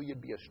nothing for you.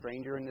 You'd be a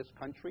stranger in this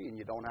country and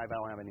I don't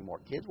have any more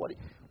kids.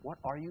 What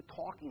are you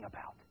talking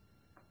about?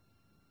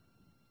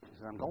 She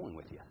says, I'm going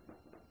with you.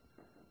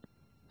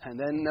 And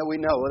then we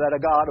know that a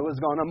God was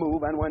going to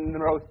move, and when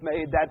Ruth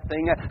made that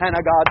thing, and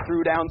a God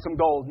threw down some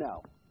gold.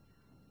 No.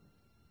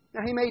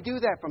 Now, He may do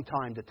that from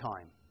time to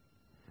time.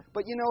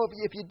 But,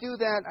 if you do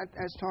that,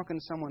 I was talking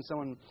to someone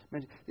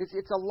mentioned,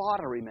 it's a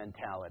lottery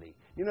mentality.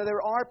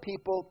 There are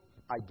people,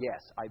 I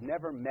guess, I've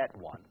never met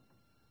one,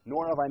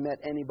 nor have I met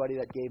anybody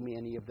that gave me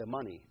any of the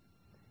money.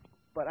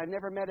 But I've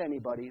never met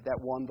anybody that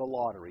won the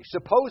lottery.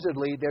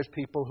 Supposedly, there's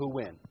people who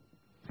win.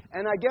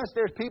 And I guess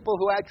there's people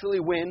who actually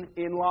win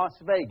in Las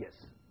Vegas.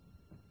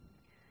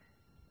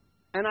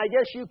 And I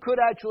guess you could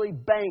actually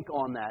bank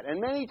on that.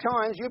 And many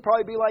times you'd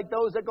probably be like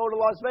those that go to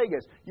Las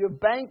Vegas. You've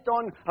banked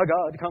on a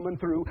God coming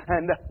through,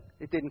 and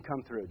it didn't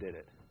come through, did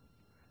it?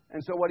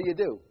 And so what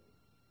do?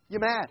 You're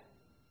mad.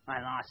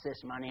 I lost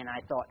this money, and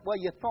I thought. Well,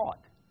 you thought.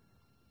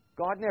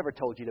 God never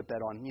told you to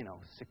bet on,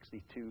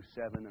 62,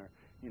 7, or,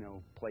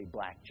 play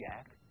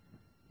blackjack.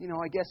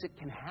 I guess it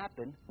can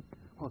happen.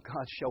 Well,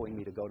 God's showing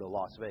me to go to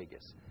Las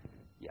Vegas.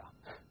 Yeah,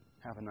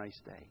 have a nice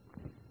day.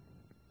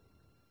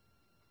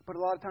 But a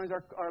lot of times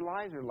our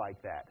lives are like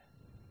that.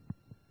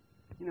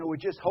 You know, we're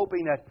just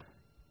hoping that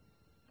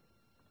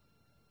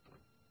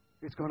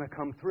it's going to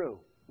come through.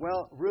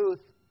 Well, Ruth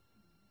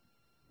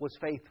was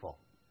faithful.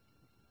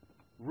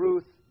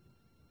 Ruth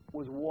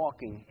was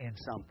walking in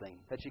something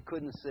that she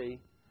couldn't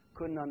see,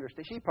 couldn't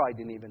understand. She probably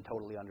didn't even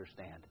totally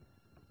understand.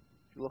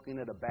 She's looking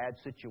at a bad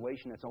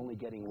situation that's only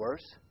getting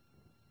worse.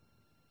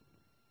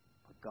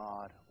 But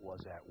God was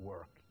at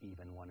work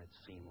even when it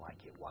seemed like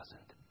it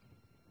wasn't.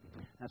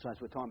 That's why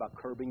we're talking about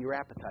curbing your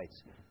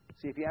appetites.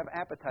 See, if you have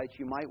appetites,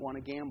 you might want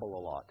to gamble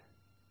a lot.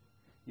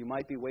 You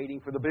might be waiting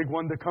for the big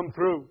one to come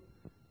through.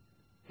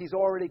 He's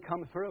already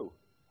come through.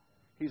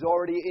 He's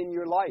already in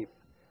your life.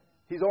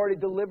 He's already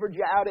delivered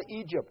you out of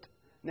Egypt.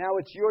 Now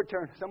it's your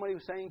turn. Somebody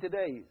was saying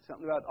today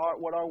something about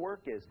what our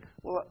work is.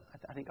 Well,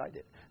 I think I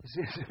did.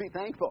 Be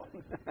thankful.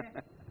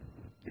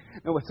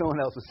 No, but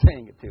someone else was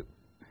saying it too.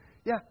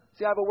 Yeah,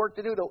 see, I have a work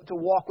to do to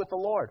walk with the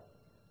Lord.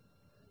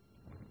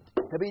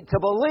 To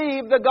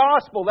believe the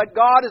gospel that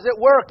God is at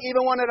work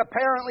even when it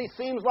apparently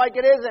seems like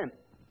it isn't.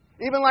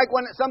 Even like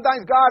when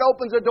sometimes God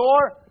opens a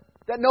door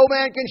that no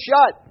man can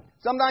shut.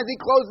 Sometimes He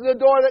closes a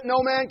door that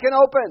no man can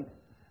open.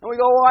 And we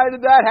go, why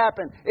did that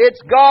happen? It's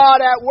God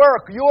at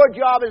work. Your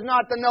job is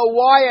not to know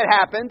why it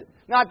happened,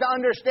 not to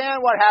understand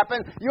what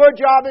happened. Your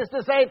job is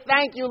to say,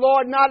 thank you,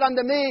 Lord, not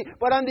unto me,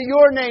 but unto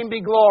your name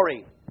be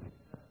glory.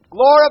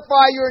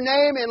 Glorify your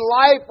name in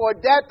life or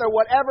death or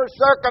whatever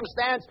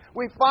circumstance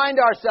we find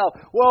ourselves.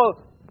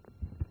 Well,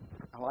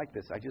 I like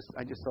this. I just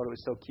thought it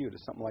was so cute.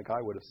 It's something like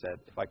I would have said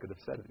if I could have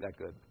said it that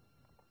good.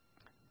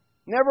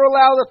 Never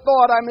allow the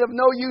thought, I'm of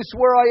no use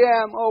where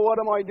I am. Oh, what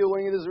am I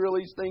doing? This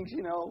really stinks,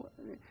 you know.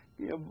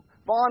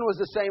 Vaughn was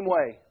the same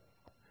way.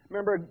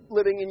 Remember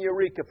living in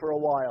Eureka for a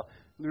while.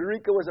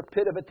 Eureka was a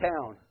pit of a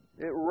town.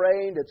 It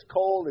rained, it's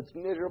cold, it's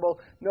miserable,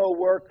 no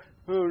work.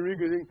 Oh,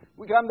 Eureka.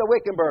 We come to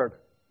Wickenburg.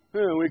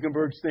 Oh,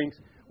 Wickenburg stinks.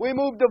 We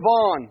moved to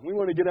Vaughn. We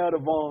want to get out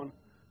of Vaughn.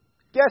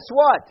 Guess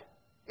what?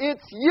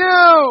 It's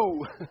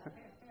you!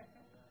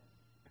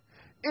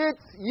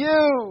 It's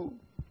you!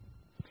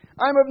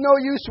 I'm of no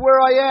use where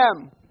I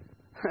am.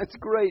 That's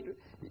great.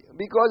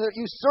 Because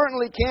you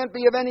certainly can't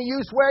be of any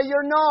use where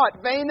you're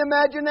not. Vain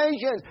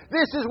imaginations.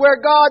 This is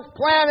where God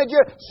planted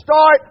you.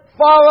 Start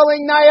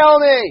following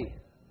Naomi.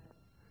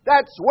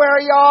 That's where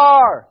you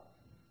are.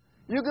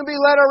 You can be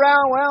led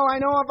around, well, I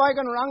know if I'm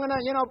going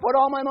to, put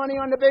all my money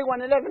on the big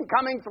one. It isn't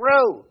coming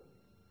through.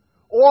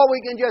 Or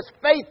we can just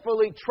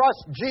faithfully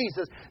trust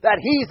Jesus that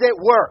He's at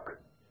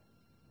work.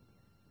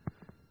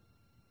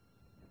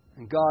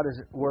 And God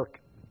is at work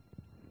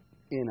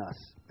in us.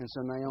 And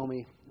so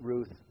Naomi,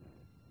 Ruth,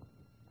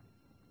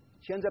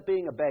 she ends up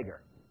being a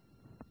beggar.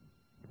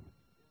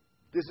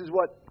 This is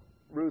what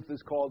Ruth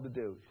is called to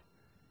do.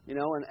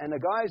 And the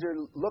guys are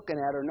looking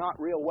at her not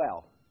real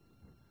well.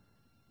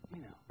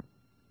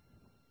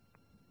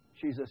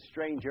 She's a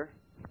stranger,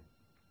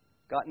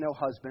 got no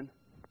husband,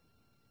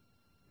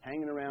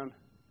 hanging around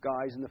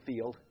guys in the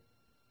field,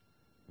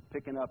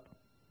 picking up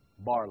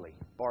barley.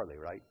 Barley,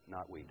 right?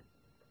 Not wheat.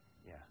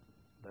 Yeah.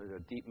 There's a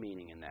deep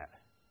meaning in that.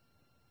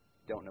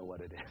 Don't know what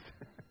it is.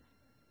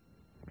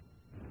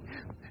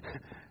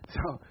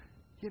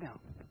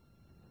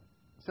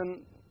 So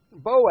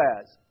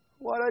Boaz,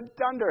 what a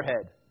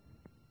dunderhead.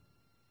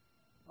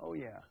 Oh,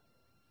 yeah.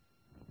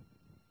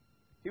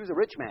 He was a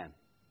rich man.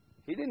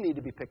 He didn't need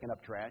to be picking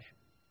up trash.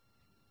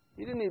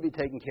 He didn't need to be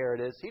taking care of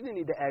this. He didn't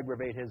need to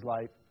aggravate his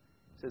life.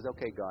 He says,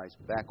 okay, guys,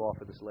 back off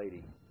of this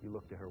lady. You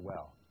looked at her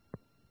well.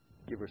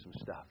 Give her some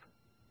stuff.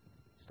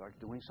 Start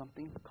doing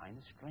something kind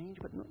of strange,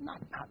 but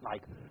not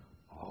like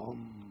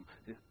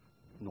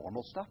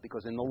normal stuff,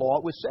 because in the law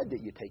it was said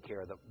that you take care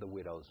of the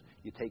widows,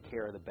 you take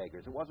care of the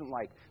beggars. It wasn't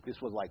like this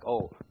was like,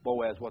 oh,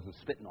 Boaz wasn't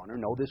spitting on her.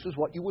 No, this is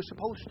what you were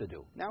supposed to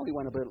do. Now he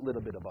went a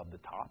little bit above the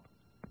top.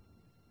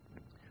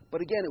 But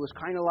again, it was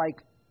kind of like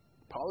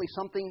probably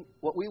something,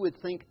 what we would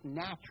think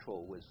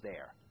natural was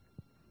there.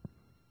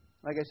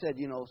 Like I said,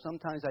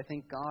 sometimes I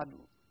think God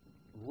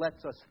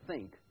lets us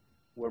think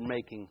we're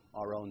making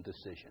our own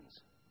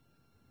decisions.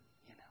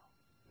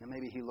 And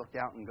maybe He looked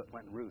out and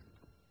went, Ruth,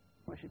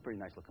 well, she's a pretty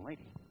nice looking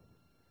lady.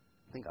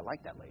 I think I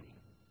like that lady.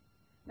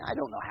 Now, I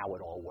don't know how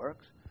it all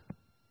works,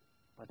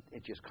 but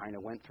it just kind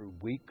of went through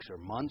weeks or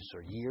months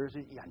or years.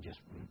 And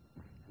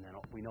then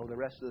we know the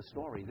rest of the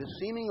story. This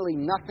seemingly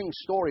nothing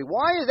story.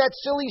 Why is that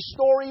silly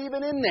story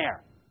even in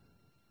there?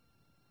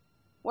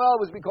 Well, it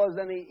was because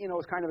then it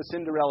was kind of a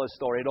Cinderella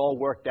story. It all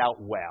worked out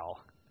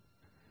well.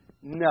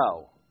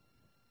 No.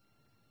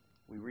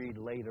 We read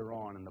later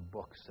on in the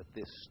books that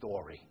this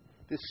story,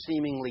 this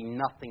seemingly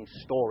nothing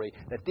story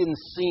that didn't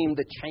seem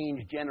to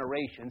change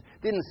generations,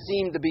 didn't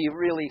seem to be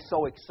really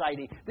so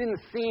exciting, didn't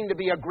seem to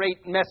be a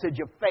great message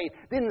of faith,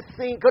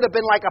 could have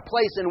been like a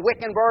place in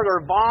Wickenburg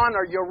or Vaughn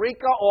or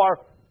Eureka,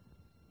 or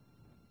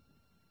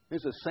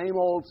it's the same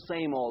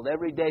old,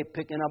 every day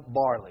picking up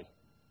barley.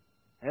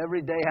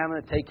 Every day having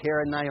to take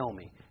care of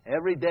Naomi.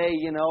 Every day,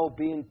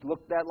 being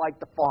looked at like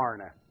the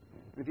foreigner.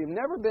 If you've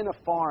never been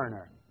a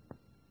foreigner,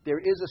 there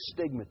is a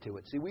stigma to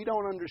it. See, we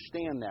don't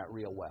understand that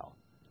real well.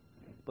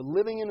 But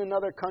living in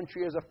another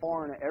country as a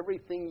foreigner,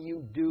 everything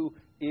you do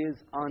is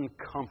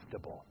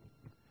uncomfortable.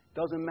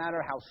 Doesn't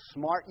matter how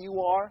smart you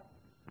are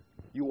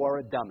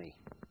a dummy.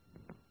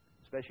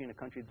 Especially in a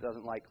country that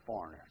doesn't like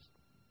foreigners.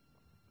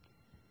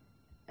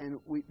 And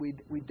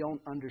we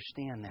don't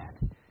understand that.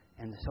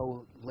 And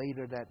so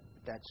later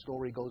that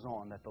story goes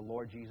on that the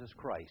Lord Jesus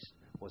Christ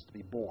was to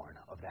be born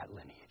of that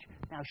lineage.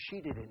 Now,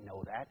 she didn't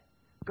know that.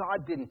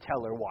 God didn't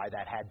tell her why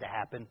that had to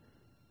happen.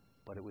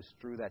 But it was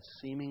through that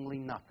seemingly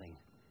nothing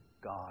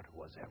God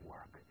was at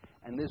work.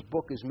 And this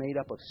book is made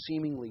up of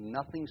seemingly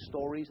nothing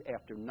stories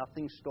after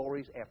nothing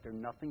stories after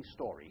nothing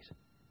stories.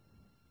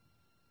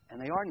 And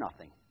they are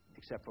nothing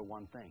except for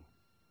one thing.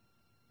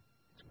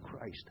 It's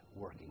Christ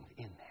working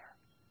in there.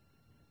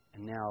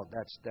 And now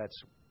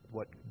that's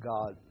what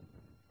God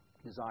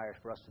desires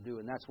for us to do.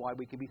 And that's why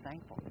we can be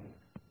thankful.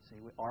 See,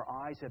 our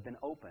eyes have been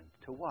opened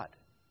to what?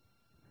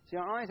 See,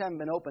 our eyes haven't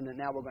been opened and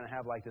now we're going to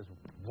have like this,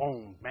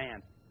 whoa,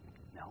 man.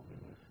 No.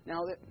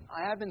 Now,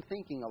 I have been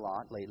thinking a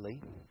lot lately,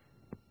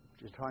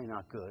 which is probably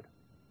not good.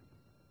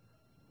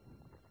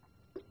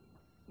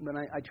 But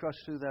I trust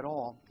through that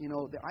all. You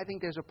know, I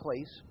think there's a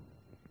place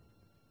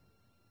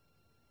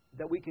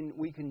that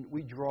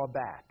we draw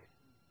back.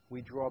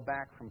 We draw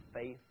back from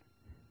faith.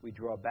 We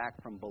draw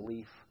back from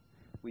belief.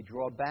 We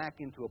draw back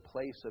into a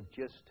place of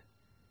just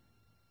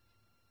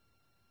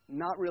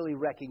not really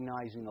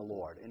recognizing the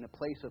Lord, in a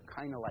place of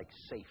kind of like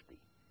safety.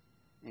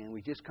 And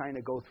we just kind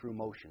of go through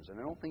motions. And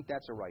I don't think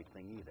that's a right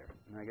thing either.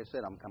 And like I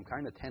said, I'm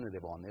kind of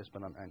tentative on this,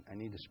 but I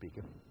need to speak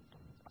it.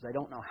 Because I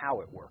don't know how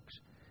it works.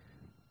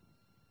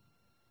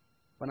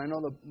 But I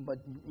know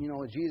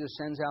Jesus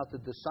sends out the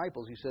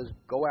disciples. He says,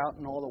 go out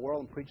in all the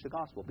world and preach the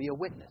gospel. Be a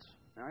witness.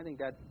 And I think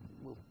that,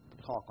 we'll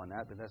talk on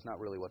that, but that's not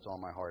really what's on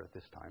my heart at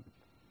this time.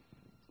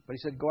 But he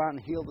said, go out and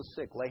heal the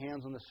sick. Lay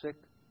hands on the sick.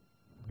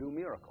 Do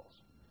miracles.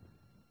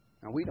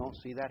 Now, we don't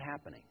see that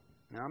happening.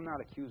 Now, I'm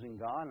not accusing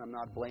God, and I'm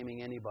not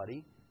blaming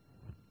anybody,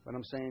 but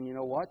I'm saying, you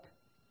know what?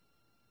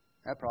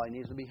 That probably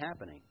needs to be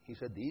happening. He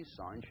said, these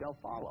signs shall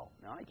follow.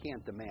 Now, I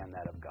can't demand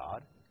that of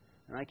God,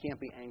 and I can't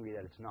be angry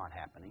that it's not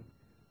happening,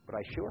 but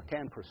I sure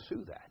can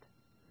pursue that.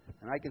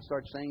 And I can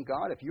start saying,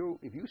 God, if you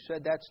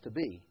said that's to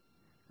be,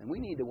 then we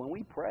need to, when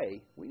we pray,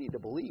 we need to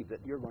believe that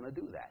you're going to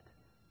do that.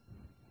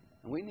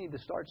 And we need to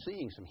start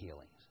seeing some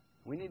healings.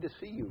 We need to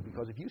see you,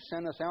 because if you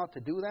send us out to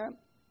do that,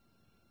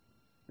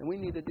 then we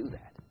need to do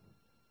that.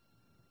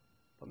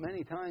 But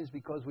many times,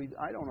 because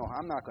I don't know,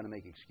 I'm not going to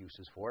make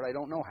excuses for it. I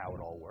don't know how it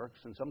all works.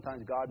 And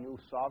sometimes God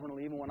moves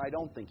sovereignly even when I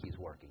don't think He's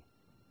working.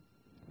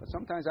 But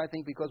sometimes I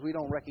think because we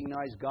don't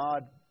recognize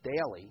God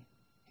daily,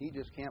 He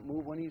just can't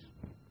move when He's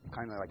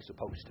kind of like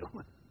supposed to.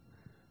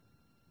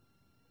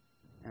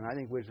 And I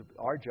think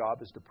our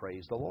job is to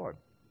praise the Lord.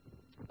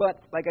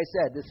 But, like I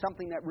said, there's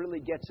something that really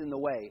gets in the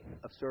way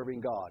of serving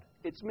God.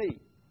 It's me.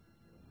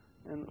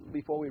 And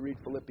before we read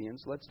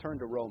Philippians, let's turn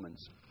to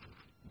Romans.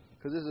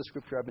 Because this is a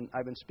scripture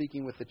I've been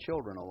speaking with the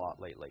children a lot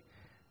lately.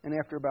 And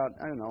after about,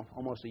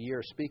 almost a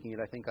year speaking it,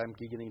 I think I'm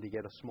beginning to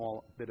get a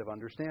small bit of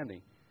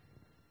understanding.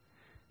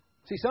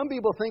 See, some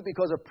people think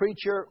because a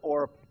preacher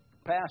or a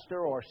pastor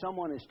or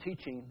someone is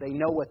teaching, they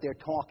know what they're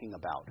talking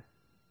about.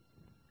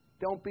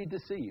 Don't be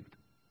deceived.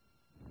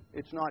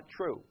 It's not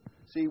true.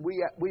 See,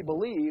 we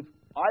believe,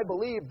 I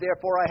believe,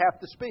 therefore I have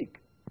to speak.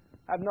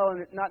 I have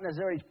not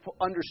necessarily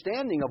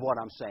understanding of what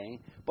I'm saying,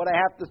 but I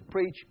have to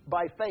preach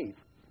by faith.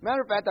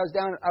 Matter of fact, I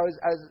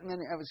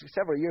was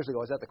several years ago.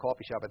 I was at the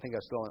coffee shop. I think I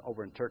was still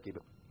over in Turkey,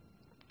 but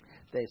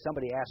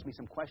somebody asked me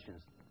some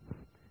questions,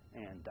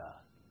 and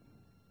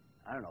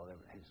I don't know.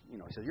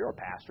 He said, "You're a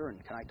pastor,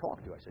 and can I talk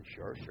to you?" I said,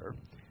 "Sure."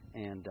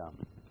 And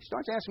he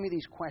starts asking me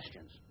these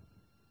questions,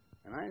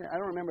 and I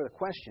don't remember the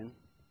question,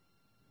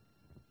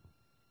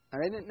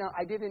 and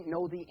I didn't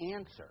know the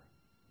answer,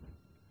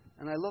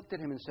 and I looked at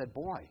him and said,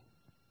 "Boy,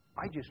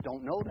 I just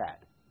don't know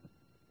that."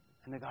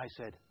 And the guy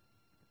said,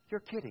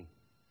 "You're kidding.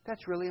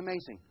 That's really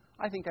amazing.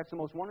 I think that's the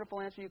most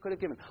wonderful answer you could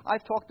have given.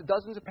 I've talked to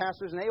dozens of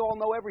pastors, and they all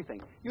know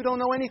everything. You don't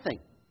know anything."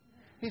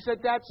 He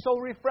said, "That's so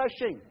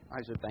refreshing."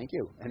 I said, "Thank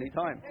you.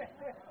 Anytime."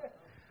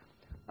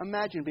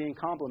 Imagine being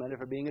complimented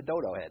for being a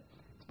dodo head.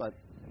 But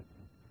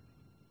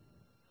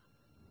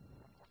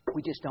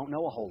we just don't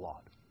know a whole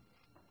lot.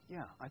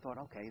 Yeah, I thought,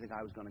 okay, the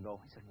guy was going to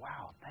go. He said,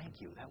 "Wow, thank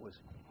you. That was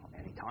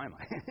anytime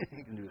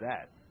you can do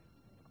that."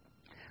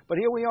 But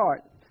here we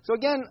are. So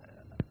again,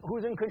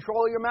 who's in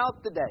control of your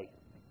mouth today?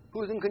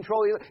 Who's in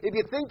control of your... If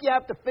you think you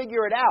have to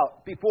figure it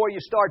out before you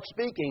start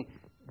speaking,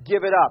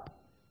 give it up.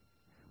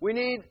 We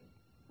need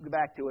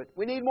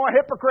more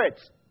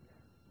hypocrites.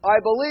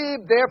 I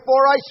believe,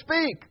 therefore I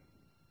speak.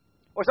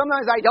 Or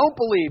sometimes I don't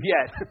believe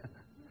yet.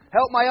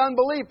 Help my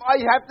unbelief.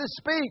 I have to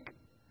speak.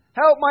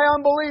 Help my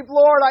unbelief.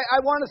 Lord, I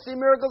want to see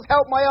miracles.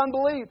 Help my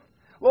unbelief.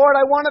 Lord,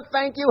 I want to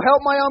thank you. Help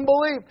my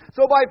unbelief.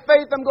 So by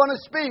faith I'm going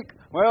to speak.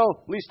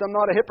 Well, at least I'm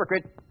not a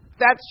hypocrite.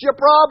 That's your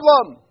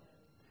problem.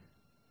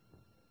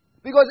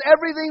 Because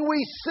everything we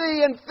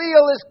see and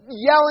feel is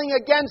yelling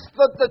against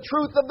the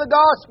truth of the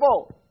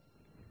gospel.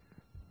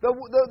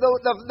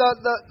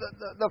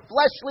 The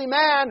fleshly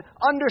man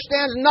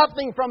understands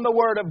nothing from the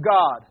Word of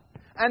God.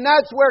 And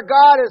that's where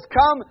God has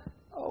come.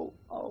 Oh.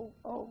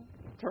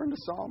 Turn to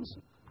Psalms.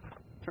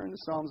 Turn to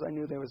Psalms. I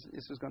knew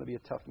this was going to be a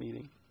tough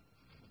meeting.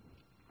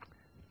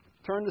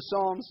 Turn to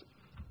Psalms.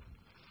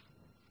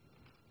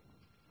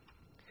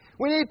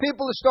 We need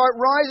people to start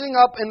rising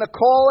up in the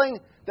calling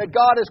that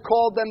God has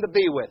called them to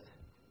be with.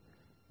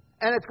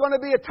 And it's going to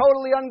be a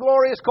totally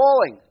unglorious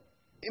calling,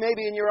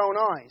 maybe in your own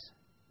eyes.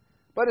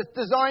 But it's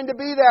designed to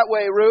be that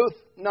way, Ruth,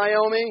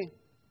 Naomi,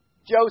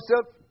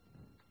 Joseph.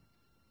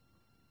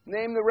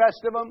 Name the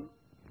rest of them.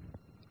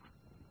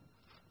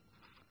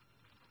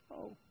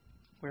 Oh,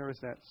 where is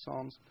that?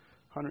 Psalms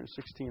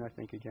 116, I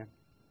think, again.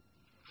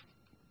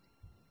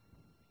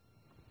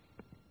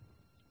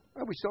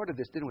 Well, we started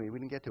this, didn't we? We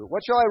didn't get to it.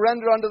 What shall I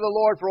render unto the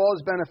Lord for all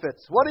His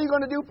benefits? What are you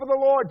going to do for the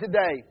Lord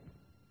today?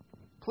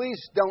 Please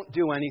don't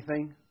do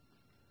anything.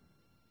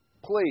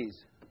 Please.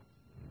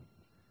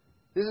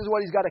 This is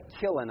what He's got to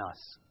kill in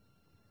us.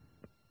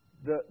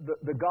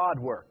 The God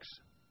works.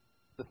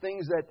 The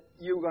things that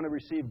you're going to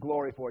receive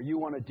glory for. You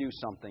want to do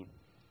something.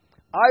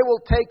 I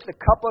will take the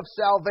cup of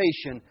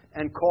salvation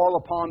and call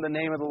upon the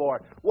name of the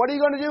Lord. What are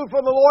you going to do for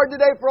the Lord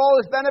today for all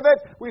His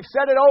benefits? We've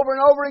said it over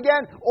and over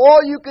again.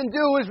 All you can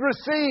do is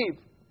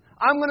receive.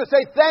 I'm going to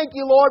say, thank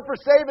you, Lord, for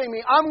saving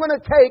me. I'm going to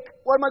take.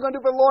 What am I going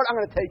to do for the Lord?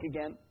 I'm going to take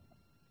again.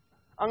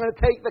 I'm going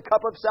to take the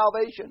cup of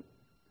salvation.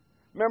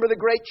 Remember the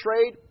great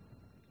trade?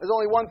 There's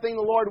only one thing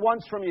the Lord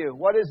wants from you.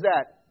 What is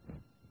that?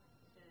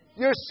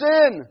 Your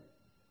sin.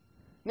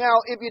 Now,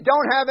 if you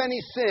don't have any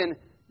sin,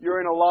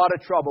 you're in a lot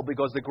of trouble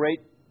because the great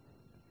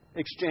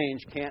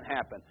exchange can't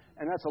happen.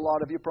 And that's a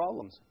lot of your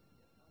problems.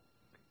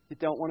 You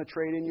don't want to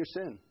trade in your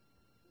sin.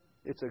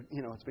 It's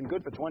been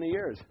good for 20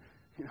 years.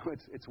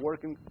 It's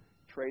working.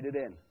 Trade it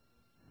in.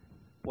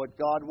 What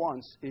God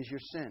wants is your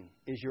sin,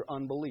 is your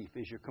unbelief,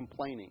 is your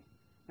complaining.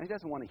 And He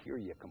doesn't want to hear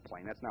you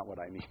complain. That's not what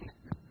I mean.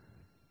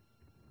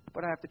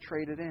 But I have to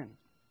trade it in.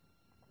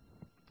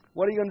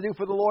 What are you going to do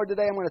for the Lord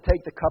today? I'm going to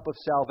take the cup of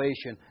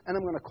salvation and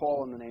I'm going to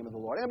call on the name of the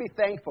Lord. I'm going to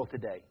be thankful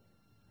today.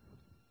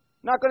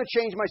 Not going to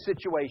change my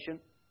situation.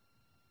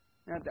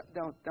 Now,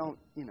 don't.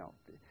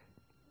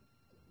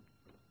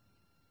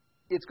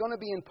 It's going to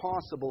be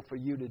impossible for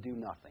you to do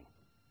nothing.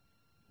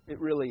 It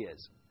really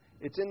is.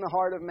 It's in the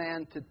heart of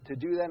man to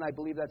do that, and I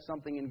believe that's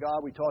something in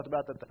God. We talked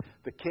about that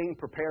the king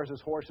prepares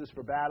his horses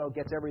for battle,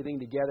 gets everything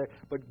together,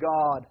 but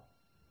God,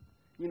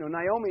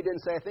 Naomi didn't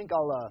say, I think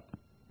I'll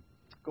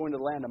go into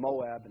the land of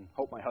Moab and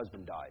hope my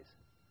husband dies.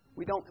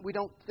 We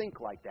don't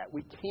think like that.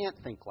 We can't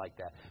think like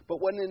that.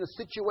 But when in the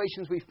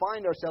situations we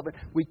find ourselves in,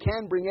 we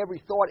can bring every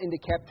thought into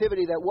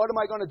captivity that what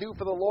am I going to do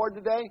for the Lord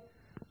today?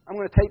 I'm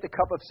going to take the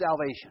cup of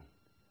salvation.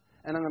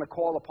 And I'm going to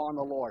call upon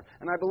the Lord.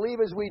 And I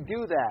believe as we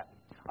do that,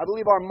 I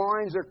believe our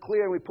minds are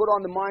clear and we put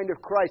on the mind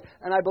of Christ.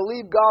 And I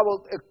believe God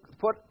will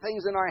put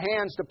things in our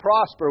hands to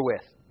prosper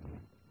with.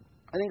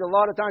 I think a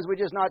lot of times we're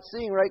just not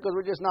seeing right because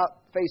we're just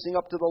not facing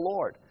up to the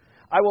Lord.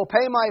 I will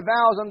pay my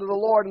vows unto the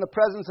Lord in the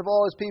presence of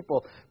all His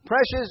people.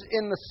 Precious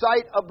in the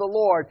sight of the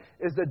Lord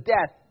is the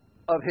death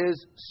of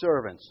His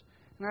servants.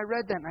 And I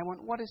read that and I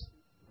went, what is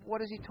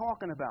he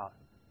talking about?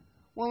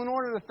 Well, in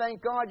order to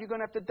thank God, you're going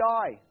to have to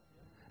die.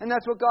 And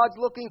that's what God's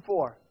looking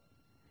for.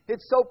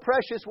 It's so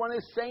precious when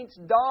His saints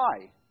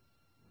die.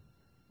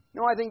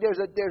 No, I think there's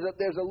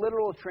a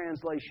literal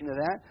translation of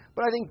that.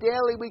 But I think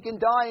daily we can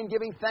die in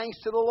giving thanks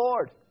to the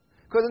Lord.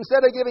 Because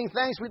instead of giving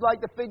thanks, we'd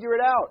like to figure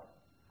it out.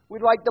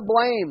 We'd like to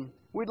blame.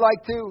 We'd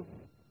like to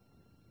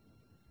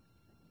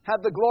have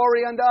the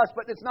glory unto us,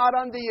 but it's not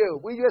unto you.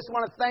 We just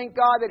want to thank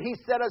God that He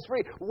set us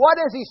free. What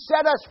has He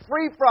set us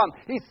free from?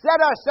 He set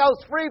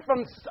ourselves free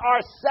from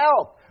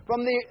ourselves,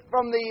 from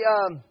the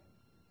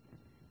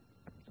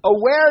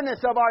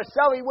awareness of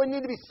ourselves. We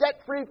need to be set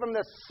free from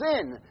the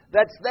sin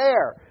that's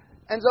there.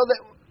 And so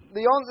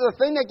the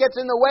thing that gets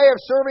in the way of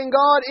serving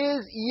God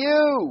is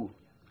you.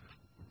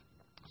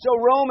 So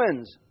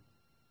Romans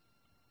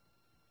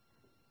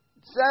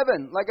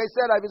 7, like I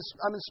said, I've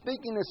been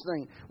speaking this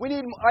thing. We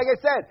need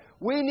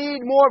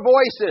more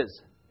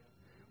voices.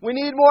 We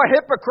need more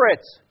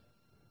hypocrites.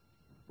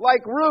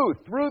 Like Ruth.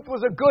 Ruth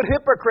was a good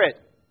hypocrite.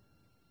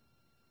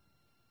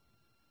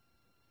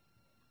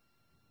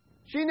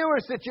 She knew her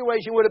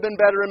situation would have been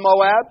better in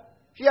Moab.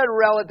 She had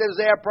relatives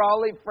there,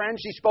 probably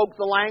friends. She spoke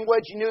the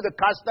language. She knew the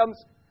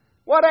customs.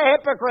 What a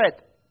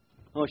hypocrite.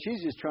 Oh,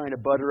 she's just trying to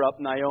butter up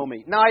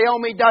Naomi.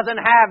 Naomi doesn't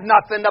have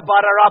nothing to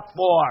butter up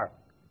for.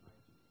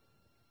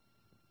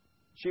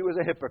 She was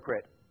a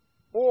hypocrite.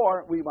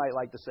 Or we might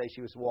like to say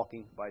she was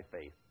walking by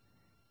faith.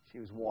 She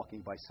was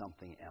walking by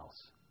something else.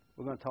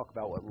 We're going to talk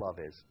about what love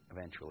is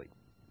eventually.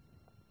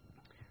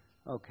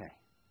 Okay.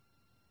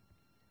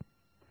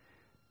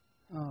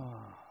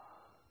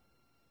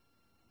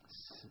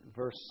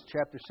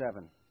 Chapter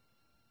 7.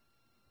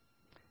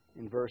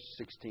 In verse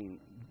 16.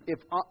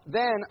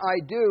 Then I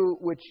do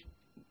which...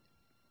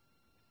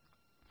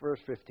 Verse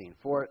 15.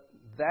 For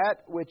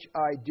that which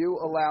I do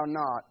allow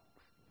not...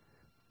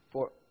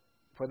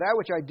 For that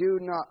which I do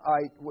not,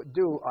 I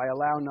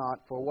allow not.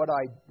 For what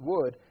I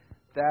would,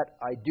 that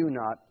I do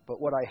not, but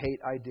what I hate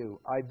I do.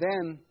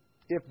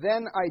 If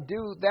then I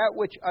do that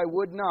which I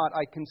would not,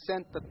 I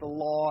consent that the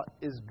law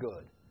is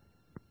good.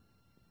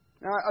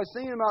 Now, I was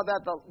thinking about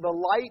that. The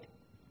light,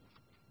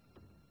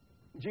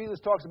 Jesus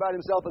talks about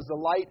himself as the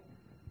light.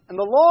 And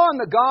the law and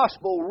the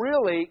gospel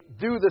really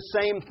do the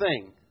same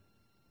thing.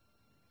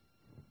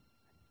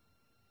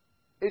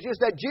 It's just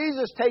that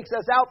Jesus takes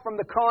us out from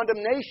the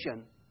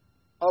condemnation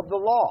of the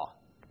law.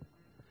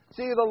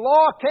 See, the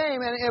law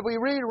came, and if we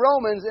read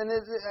Romans, and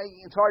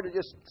it's hard to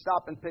just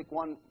stop and pick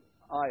one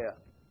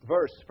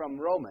verse from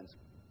Romans.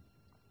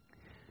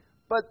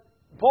 But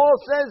Paul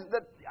says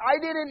that I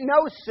didn't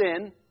know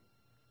sin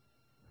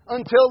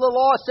until the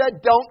law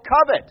said don't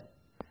covet.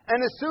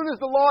 And as soon as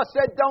the law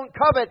said don't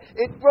covet,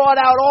 it brought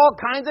out all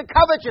kinds of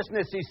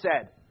covetousness, he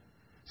said.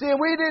 See, and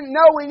we didn't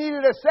know we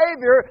needed a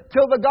Savior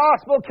till the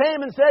gospel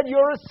came and said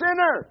you're a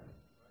sinner.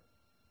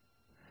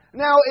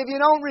 Now, if you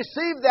don't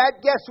receive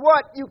that, guess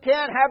what? You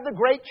can't have the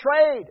great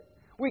trade.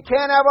 We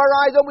can't have our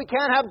eyes open. We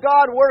can't have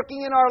God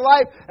working in our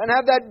life and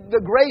have the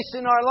grace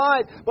in our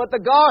lives. But the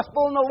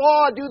gospel and the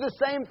law do the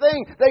same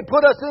thing. They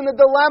put us in a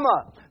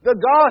dilemma. The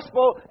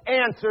gospel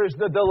answers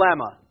the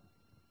dilemma.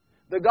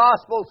 The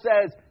gospel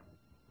says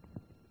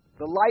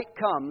the light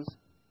comes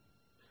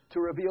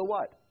to reveal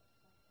what?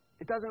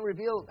 It doesn't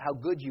reveal how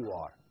good you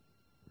are.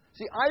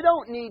 See, I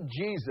don't need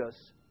Jesus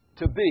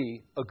to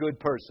be a good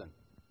person.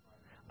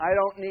 I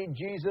don't need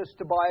Jesus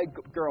to buy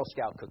Girl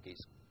Scout cookies.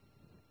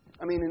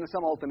 I mean, in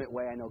some ultimate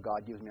way, I know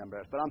God gives me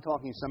umbrellas, but I'm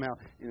talking somehow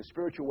in a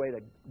spiritual way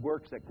that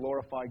works, that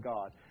glorify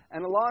God.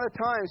 And a lot of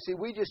times, see,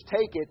 we just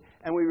take it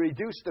and we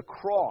reduce the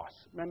cross.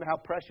 Remember how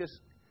precious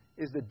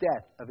is the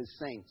death of His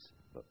saints?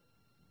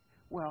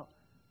 Well,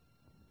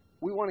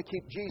 we want to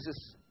keep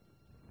Jesus.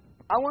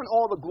 I want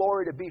all the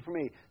glory to be for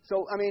me.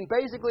 So, I mean,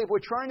 basically, if we're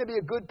trying to be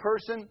a good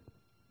person,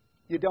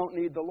 you don't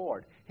need the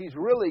Lord. He's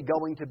really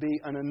going to be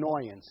an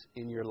annoyance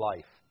in your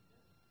life.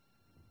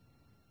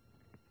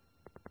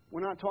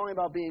 We're not talking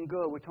about being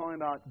good. We're talking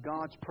about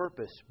God's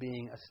purpose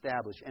being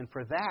established. And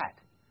for that,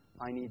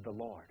 I need the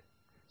Lord.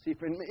 See,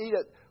 for me,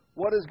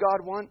 what does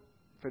God want?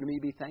 For me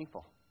to be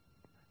thankful.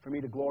 For me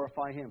to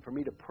glorify Him. For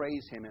me to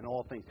praise Him in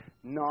all things.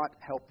 Not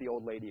help the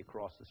old lady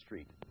across the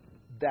street.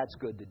 That's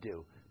good to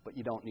do. But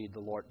you don't need the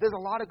Lord. There's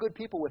a lot of good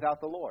people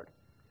without the Lord.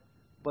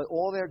 But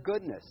all their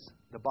goodness,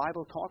 the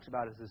Bible talks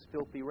about as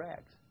filthy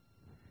rags.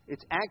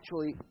 It's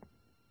actually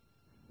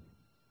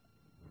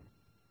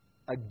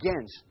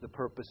against the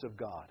purpose of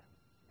God.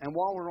 And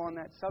while we're on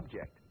that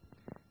subject,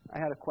 I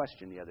had a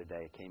question the other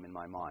day. It came in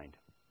my mind.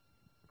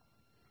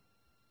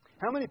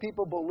 How many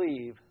people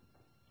believe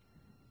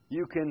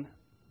you can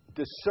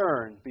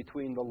discern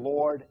between the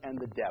Lord and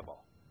the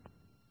devil?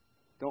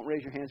 Don't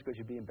raise your hands because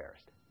you'd be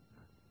embarrassed.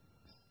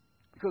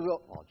 Because,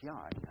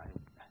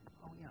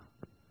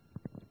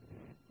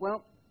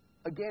 Well,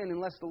 again,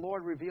 unless the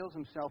Lord reveals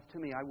Himself to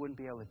me, I wouldn't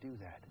be able to do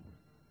that.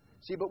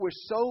 See, but we're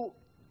so...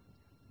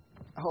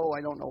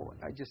 I don't know.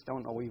 I just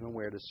don't know even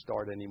where to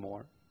start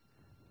anymore.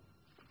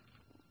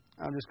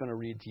 I'm just going to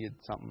read to you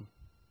something.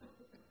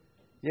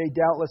 Yea,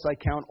 doubtless I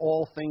count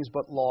all things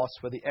but loss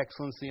for the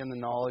excellency and the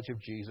knowledge of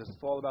Jesus.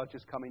 It's all about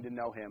just coming to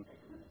know Him.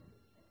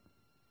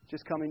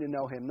 Just coming to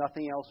know Him.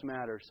 Nothing else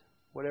matters.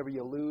 Whatever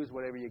you lose,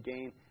 whatever you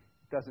gain,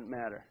 it doesn't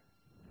matter.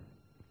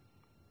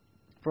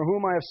 For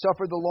whom I have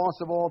suffered the loss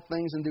of all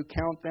things, and do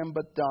count them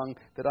but dung,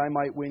 that I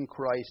might win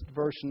Christ.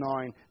 Verse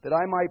 9, that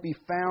I might be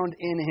found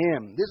in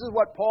Him. This is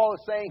what Paul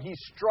is saying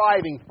he's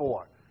striving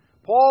for.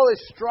 Paul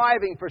is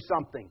striving for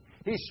something.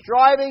 He's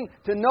striving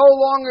to no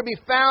longer be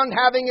found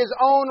having his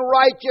own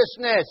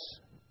righteousness.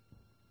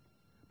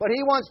 But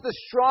he wants to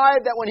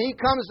strive that when he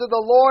comes to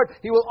the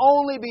Lord, he will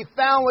only be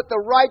found with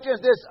the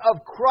righteousness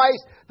of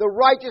Christ, the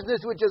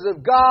righteousness which is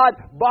of God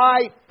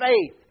by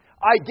faith.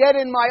 I get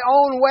in my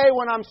own way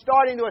when I'm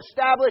starting to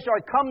establish or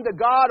come to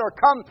God or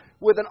come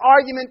with an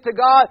argument to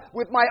God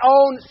with my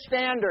own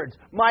standards,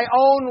 my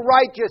own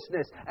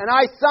righteousness. And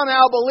I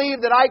somehow believe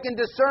that I can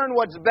discern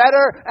what's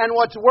better and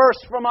what's worse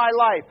for my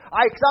life.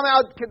 I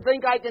somehow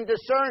think I can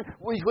discern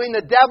between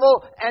the devil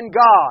and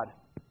God.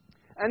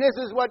 And this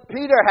is what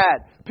Peter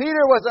had.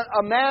 Peter was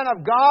a man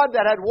of God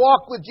that had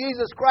walked with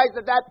Jesus Christ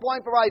at that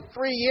point for like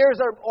 3 years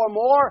or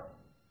more.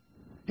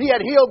 He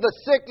had healed the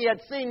sick. He had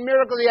seen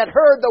miracles. He had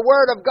heard the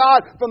Word of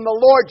God from the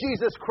Lord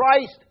Jesus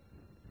Christ.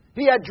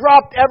 He had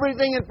dropped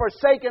everything and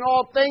forsaken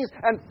all things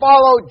and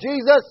followed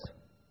Jesus.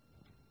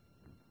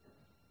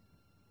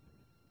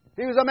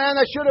 He was a man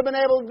that should have been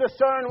able to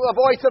discern the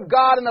voice of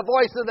God and the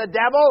voice of the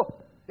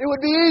devil. It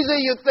would be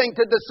easy, you'd think,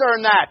 to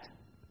discern that.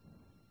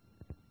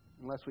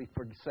 Unless we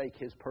forsake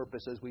His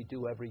purpose as we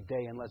do every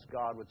day, unless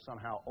God would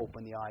somehow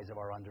open the eyes of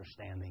our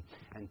understanding.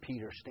 And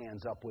Peter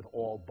stands up with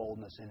all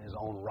boldness in his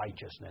own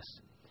righteousness,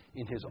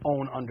 in his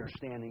own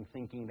understanding,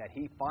 thinking that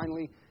he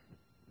finally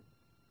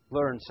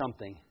learned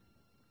something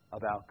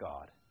about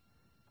God.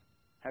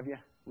 Have you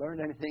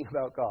learned anything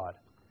about God?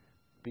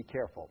 Be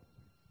careful.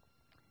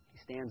 He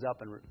stands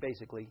up and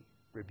basically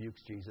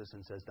rebukes Jesus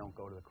and says, don't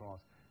go to the cross.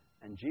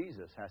 And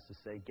Jesus has to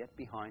say, get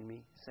behind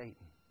me, Satan.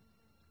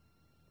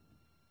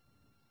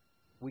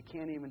 we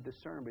can't even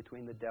discern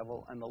between the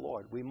devil and the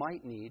Lord. We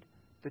might need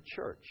the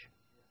church.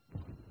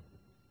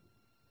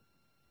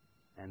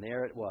 And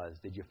there it was.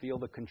 Did you feel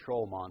the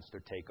control monster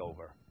take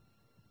over?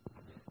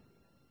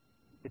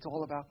 It's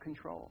all about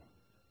control.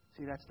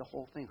 See, that's the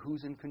whole thing.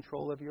 Who's in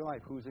control of your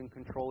life? Who's in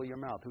control of your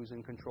mouth? Who's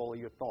in control of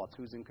your thoughts?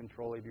 Who's in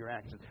control of your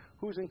actions?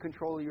 Who's in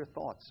control of your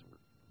thoughts?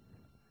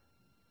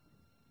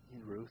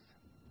 In Ruth.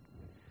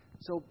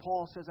 So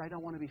Paul says, I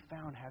don't want to be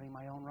found having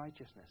my own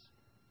righteousness.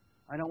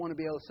 I don't want to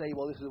be able to say,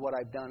 well, this is what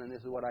I've done, and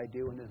this is what I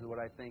do, and this is what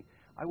I think.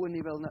 I wouldn't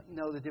even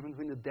know the difference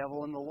between the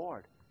devil and the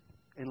Lord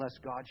unless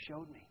God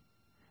showed me.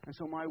 And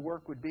so my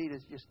work would be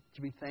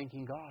to be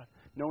thanking God,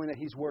 knowing that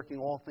He's working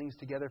all things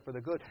together for the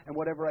good. And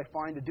whatever I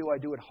find to do, I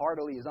do it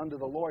heartily as unto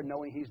the Lord,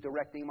 knowing He's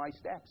directing my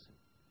steps.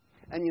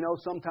 And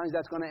sometimes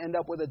that's going to end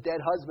up with a dead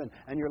husband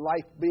and your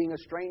life being a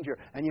stranger.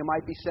 And you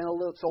might be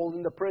sold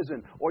into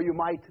prison, or you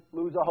might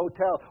lose a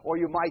hotel, or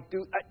you might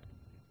do...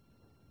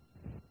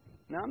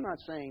 Now, I'm not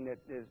saying that...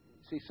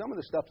 See, some of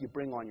the stuff you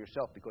bring on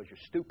yourself because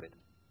you're stupid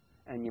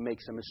and you make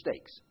some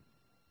mistakes.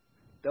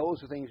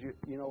 Those are things,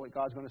 you know what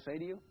God's going to say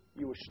to you?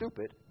 You were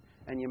stupid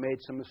and you made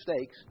some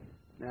mistakes.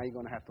 Now you're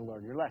going to have to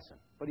learn your lesson.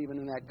 But even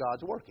in that,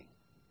 God's working.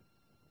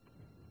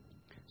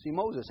 See,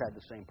 Moses had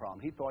the same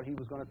problem. He thought he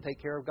was going to take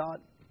care of God.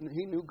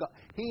 He knew God.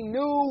 He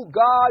knew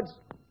God's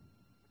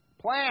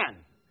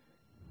plan.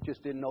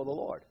 Just didn't know the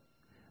Lord.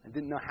 And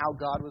didn't know how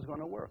God was going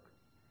to work.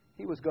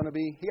 He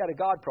had a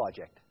God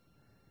project.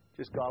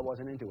 Just God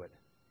wasn't into it.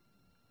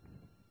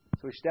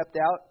 So he stepped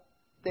out.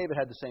 David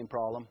had the same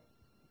problem.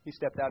 He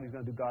stepped out. He was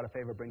going to do God a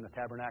favor, bring the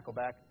tabernacle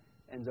back.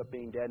 Ends up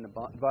being dead. And the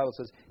Bible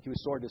says he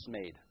was sore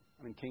dismayed.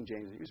 King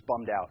James, he was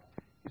bummed out.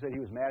 He said he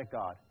was mad at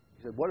God.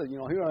 He said,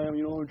 here I am,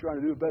 I'm trying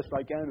to do the best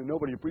I can, and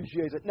nobody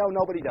appreciates it. No,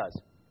 nobody does.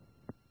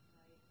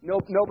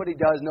 Nobody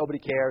does. Nobody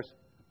cares.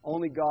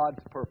 Only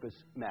God's purpose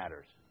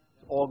matters.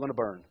 It's all going to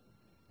burn.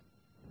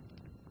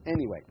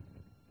 Anyway,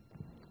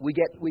 we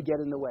get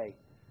in the way.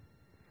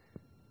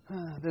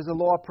 There's a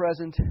law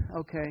present.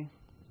 Okay,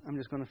 I'm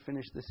just going to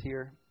finish this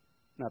here.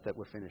 Not that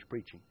we're finished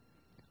preaching.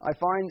 I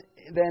find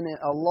then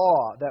a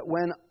law that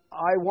when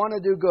I want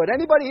to do good.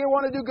 Anybody here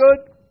want to do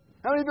good?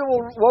 How many people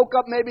woke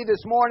up maybe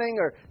this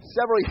morning or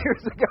several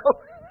years ago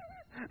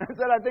and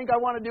said, I think I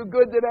want to do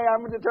good today.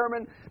 I'm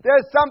determined.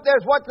 There's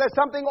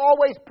something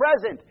always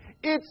present.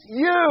 It's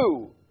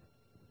you.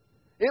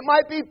 It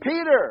might be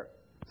Peter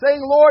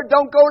saying, Lord,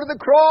 don't go to the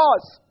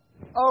cross.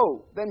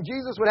 Oh, then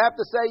Jesus would have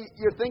to say,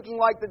 you're thinking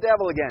like the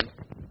devil again.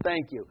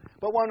 Thank you.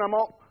 But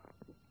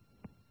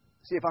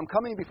see, if I'm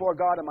coming before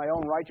God in my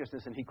own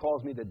righteousness and He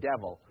calls me the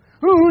devil,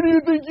 who do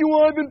you think you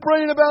are? I've been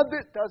praying about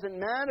this. Doesn't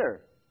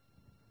matter.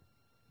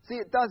 See,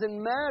 it doesn't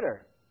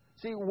matter.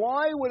 See,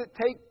 why would it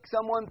take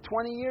someone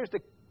 20 years to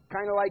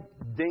kind of like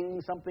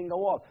ding something go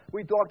off?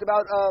 We talked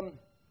about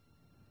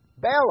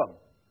Balaam.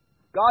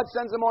 God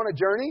sends him on a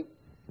journey.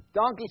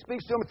 Donkey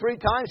speaks to him 3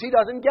 times. He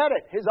doesn't get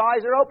it. His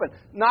eyes are open.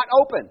 Not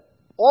open.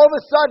 All of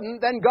a sudden,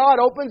 then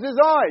God opens his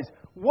eyes.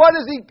 What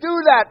does He do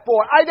that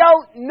for? I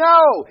don't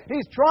know.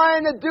 He's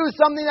trying to do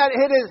something that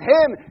it is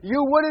Him.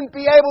 You wouldn't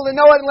be able to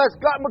know it unless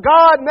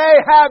God may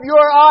have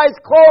your eyes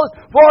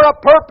closed for a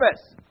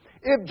purpose.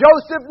 If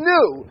Joseph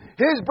knew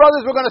his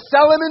brothers were going to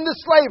sell him into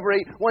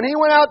slavery when he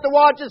went out to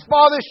watch his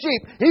father's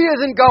sheep, he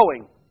isn't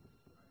going.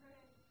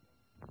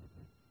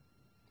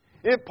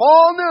 If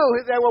Paul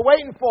knew they were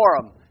waiting for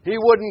him, he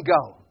wouldn't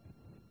go.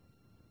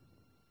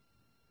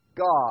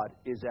 God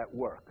is at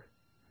work.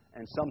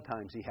 And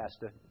sometimes He has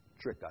to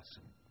trick us.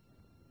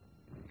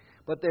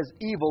 But there's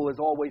evil is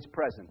always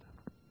present.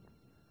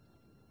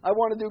 I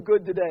want to do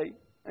good today,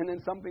 and then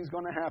something's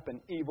going to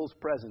happen. Evil's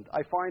present.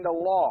 I find a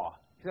law.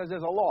 Because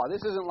there's a law.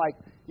 This isn't like,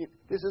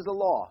 this is a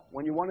law.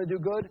 When you want to do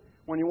good,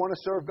 when you want to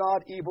serve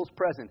God, evil's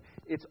present.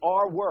 It's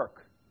our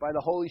work by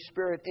the Holy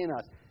Spirit in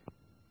us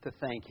to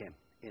thank Him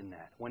in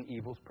that when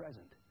evil's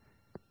present.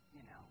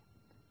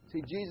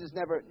 See, Jesus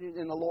never,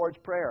 in the Lord's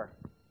Prayer,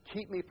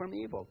 keep me from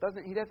evil.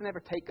 He doesn't ever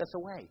take us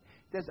away.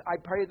 I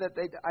pray that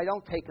I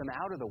don't take them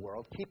out of the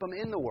world, keep them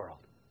in the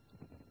world.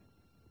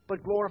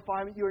 But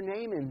glorify your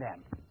name in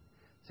them.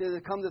 See, there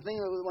comes a thing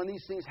that when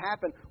these things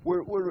happen,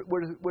 we're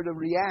to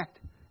react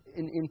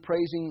in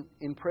praising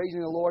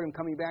the Lord and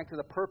coming back to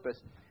the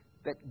purpose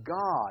that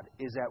God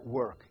is at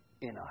work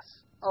in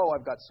us. Oh,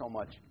 I've got so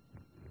much.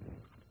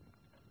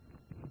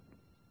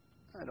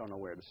 I don't know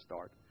where to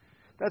start.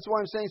 That's why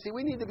I'm saying, see,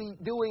 we need to be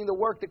doing the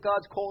work that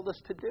God's called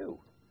us to do.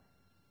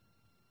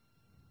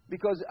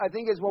 Because I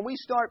think when we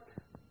start,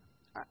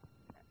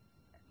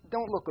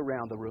 don't look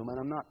around the room, and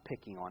I'm not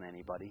picking on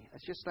anybody.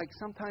 It's just like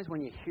sometimes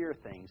when you hear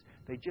things,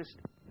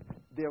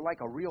 they're like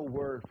a real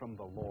word from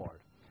the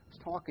Lord. I was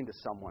talking to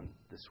someone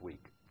this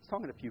week. I was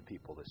talking to a few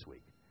people this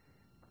week.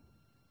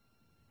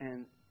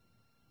 And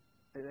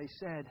they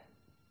said,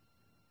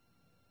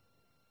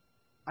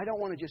 I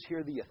don't want to just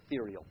hear the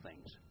ethereal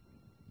things.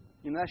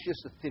 That's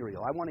just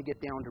ethereal. I want to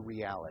get down to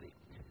reality.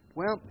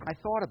 Well, I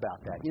thought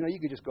about that. You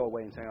could just go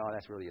away and say, oh,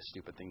 that's really a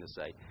stupid thing to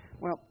say.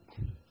 Well,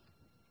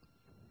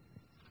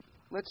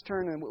 let's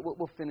turn and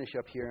we'll finish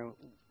up here,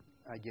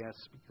 I guess,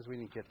 because we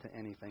didn't get to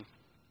anything.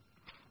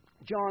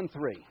 John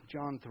 3.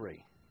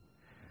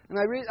 And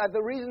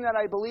the reason that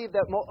I believe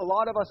that a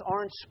lot of us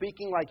aren't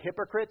speaking like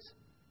hypocrites,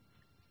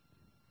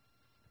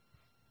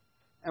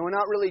 and we're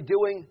not really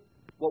doing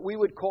what we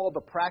would call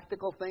the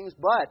practical things,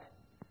 but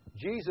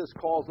Jesus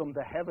calls them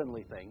the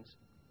heavenly things,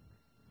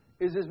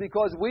 is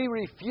because we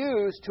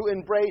refuse to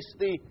embrace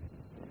the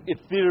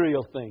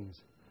ethereal things.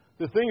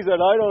 The things that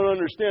I don't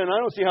understand. I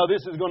don't see how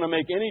this is going to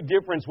make any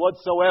difference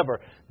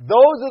whatsoever.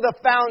 Those are the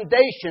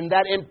foundation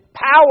that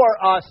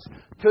empower us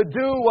to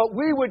do what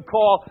we would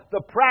call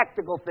the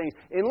practical things.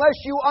 Unless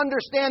you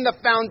understand the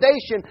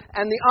foundation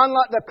and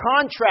the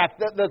contract,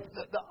 the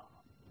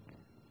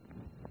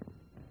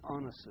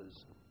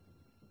onuses,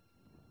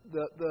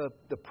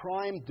 the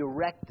prime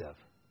directive,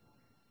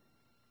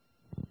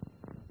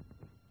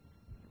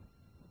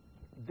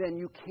 then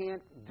you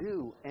can't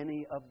do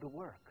any of the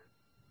work.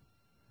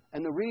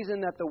 And the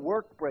reason that the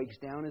work breaks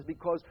down is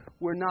because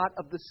we're not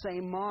of the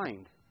same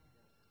mind.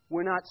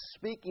 We're not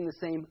speaking the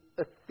same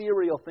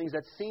ethereal things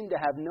that seem to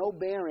have no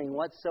bearing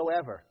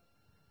whatsoever.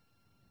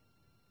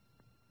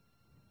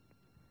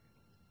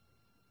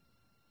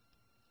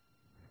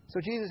 So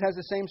Jesus has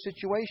the same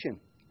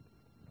situation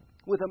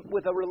with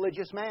a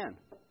religious man,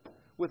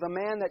 with a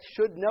man that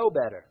should know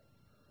better.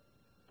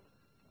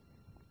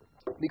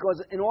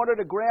 Because in order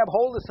to grab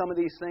hold of some of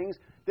these things,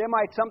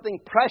 something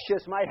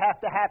precious might have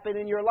to happen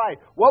in your life.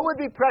 What would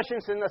be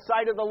precious in the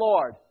sight of the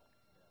Lord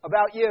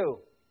about you?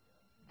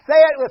 Say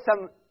it with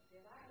some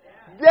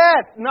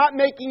death, not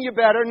making you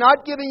better,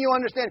 not giving you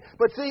understanding.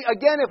 But see,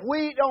 again, if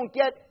we don't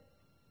get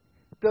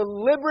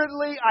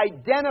deliberately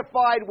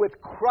identified with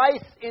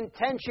Christ's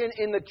intention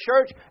in the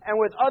church and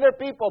with other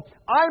people,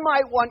 I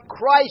might want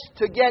Christ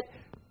to get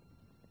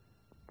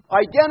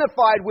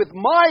identified with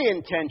my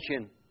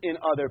intention in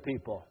other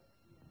people.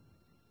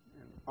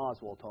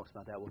 Oswald talks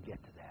about that. We'll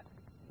get to that.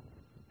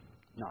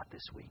 Not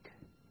this week.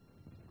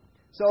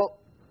 So,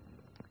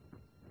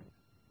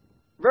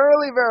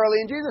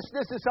 verily, and Jesus,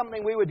 this is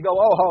something we would go,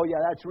 oh, yeah,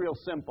 that's real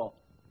simple.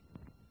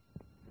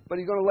 But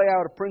he's going to lay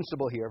out a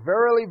principle here.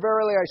 Verily,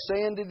 I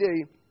say unto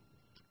thee,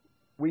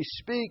 we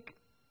speak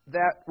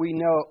that we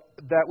know,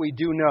 that we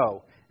do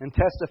know, and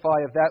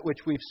testify of that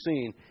which we've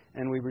seen,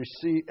 and you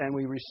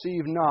receive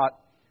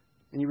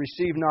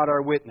not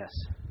our witness.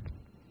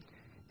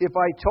 If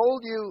I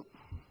told you...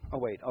 Oh,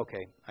 wait,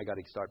 okay. I got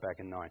to start back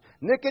in 9.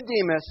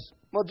 Nicodemus.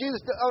 Well,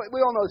 Jesus, we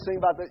all know this thing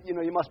about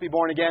you must be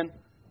born again.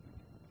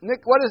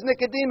 What does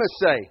Nicodemus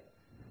say?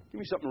 Give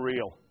me something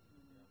real.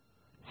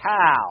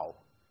 How?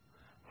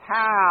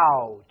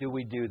 How do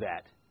we do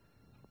that?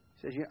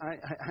 He says,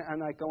 I'm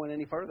not going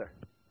any further.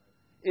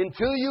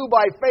 Until you,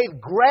 by faith,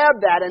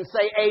 grab that and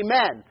say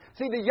amen.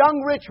 See, the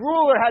young rich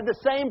ruler had the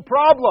same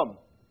problem.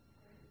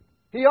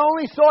 He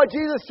only saw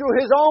Jesus through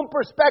his own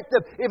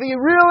perspective. If he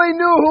really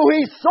knew who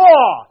he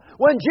saw,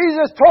 when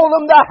Jesus told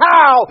him the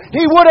how,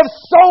 he would have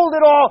sold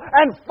it all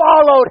and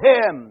followed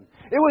him.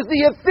 It was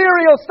the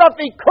ethereal stuff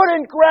he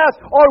couldn't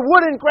grasp or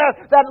wouldn't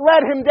grasp that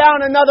led him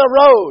down another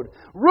road.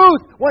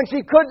 Ruth, when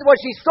she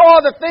saw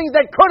the things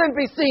that couldn't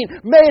be seen,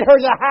 made her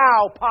the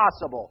how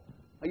possible.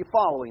 Are you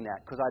following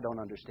that? Because I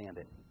don't understand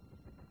it.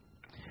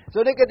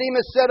 So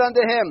Nicodemus said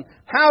unto him,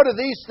 how do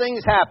these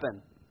things happen?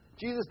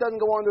 Jesus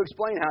doesn't go on to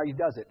explain how he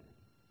does it.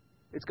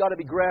 It's got to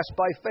be grasped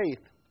by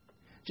faith.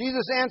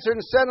 Jesus answered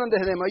and said unto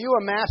him, are you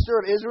a master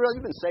of Israel?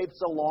 You've been saved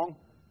so long.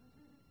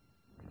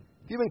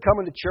 You've been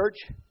coming to church,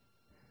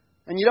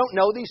 and you don't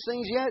know these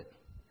things yet?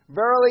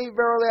 Verily,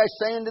 I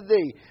say unto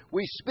thee,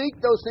 we speak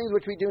those things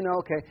which we do know.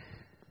 Okay.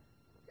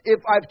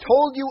 If I've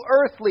told you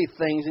earthly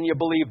things and you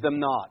believe them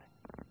not.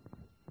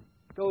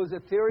 Those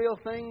ethereal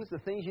things, the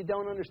things you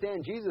don't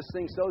understand, Jesus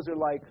thinks those are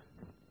like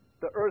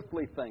the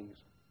earthly things.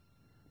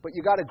 But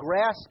you got to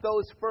grasp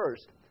those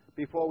first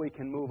before we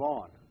can move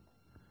on.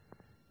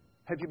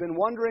 Have you been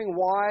wondering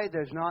why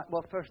there's not...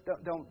 Well, first,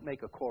 don't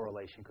make a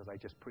correlation because I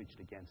just preached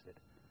against it.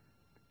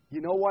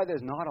 You know why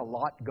there's not a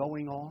lot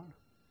going on?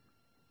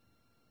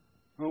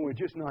 Oh, we're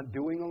just not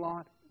doing a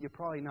lot? You're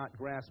probably not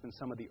grasping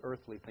some of the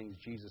earthly things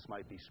Jesus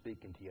might be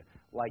speaking to you.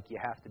 Like you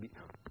have to be...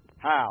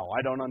 How?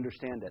 I don't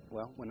understand it.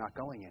 Well, we're not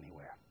going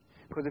anywhere.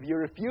 Because if you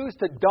refuse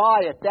to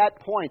die at that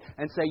point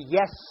and say,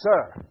 yes,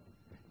 sir,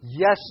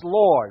 yes,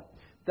 Lord,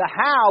 the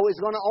how is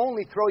going to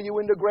only throw you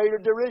into greater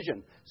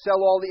derision.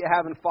 Sell all that you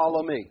have and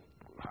follow me.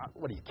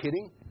 What, are you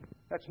kidding?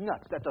 That's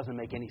nuts. That doesn't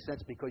make any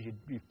sense because you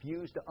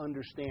refuse to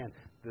understand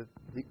the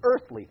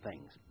earthly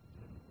things.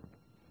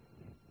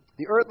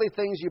 The earthly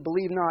things you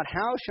believe not.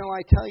 How shall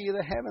I tell you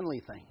the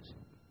heavenly things?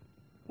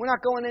 We're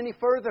not going any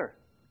further.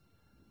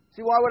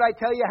 See, why would I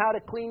tell you how to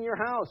clean your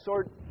house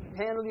or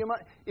handle your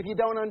money if you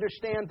don't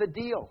understand the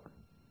deal?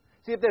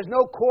 See, if there's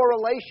no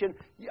correlation,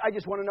 I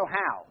just want to know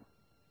how.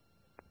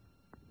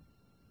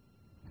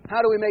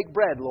 How do we make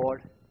bread,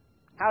 Lord?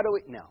 How do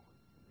we... No.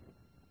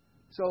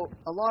 So,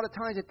 a lot of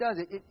times it does.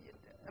 The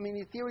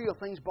ethereal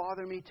things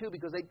bother me too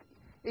because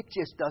it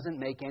just doesn't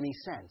make any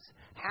sense.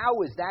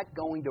 How is that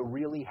going to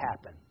really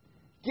happen?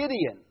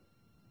 Gideon,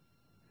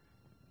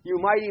 you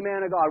mighty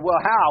man of God. Well,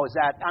 how is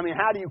that?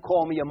 How do you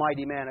call me a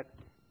mighty man? It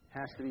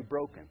has to be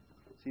broken.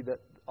 See,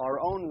 our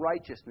own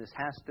righteousness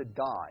has to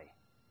die.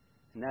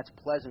 And that's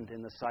pleasant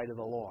in the sight of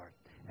the Lord.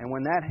 And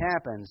when that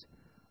happens,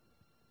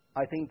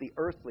 I think the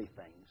earthly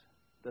things,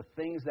 the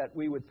things that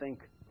we would think,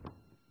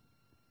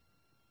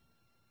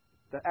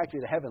 actually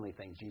the heavenly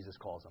things, Jesus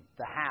calls them,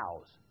 the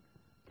hows,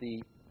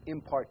 the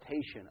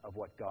impartation of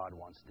what God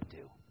wants to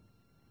do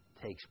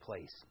takes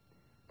place.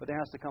 But there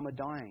has to come a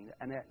dying.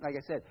 And like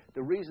I said,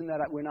 the reason that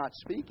we're not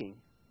speaking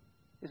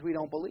is we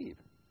don't believe.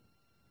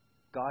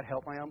 God,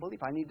 help my unbelief.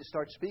 I need to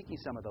start speaking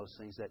some of those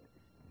things that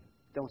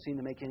don't seem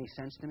to make any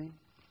sense to me.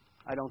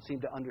 I don't seem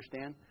to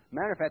understand.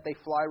 Matter of fact, they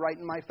fly right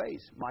in my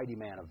face. Mighty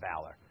man of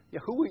valor. Yeah,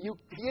 who are you?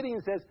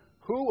 Gideon says,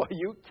 who are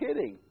you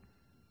kidding?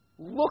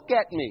 Look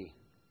at me.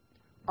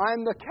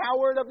 I'm the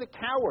coward of the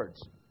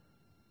cowards.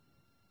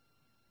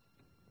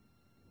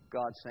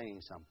 God's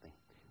saying something.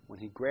 When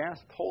he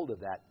grasped hold of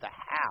that, the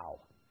how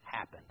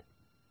happened.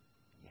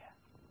 Yeah.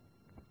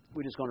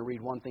 We're just going to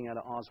read one thing out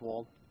of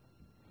Oswald.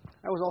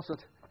 I was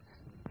also...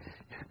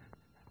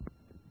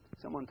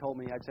 Someone told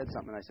me, I'd said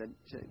something,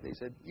 they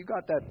said, you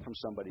got that from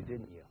somebody,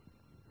 didn't you?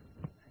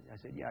 I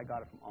said, yeah, I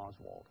got it from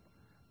Oswald.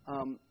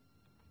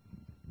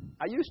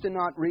 I used to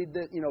not read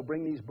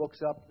bring these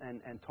books up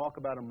and talk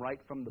about them right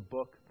from the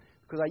book,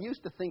 because I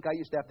used to think I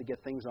used to have to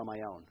get things on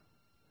my own.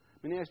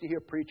 I mean, I used to hear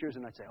preachers,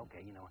 and I'd say,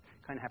 okay,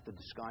 kind of have to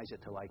disguise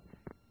it to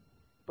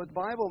But the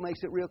Bible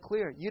makes it real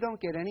clear. You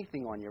don't get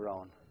anything on your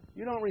own.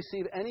 You don't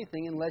receive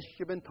anything unless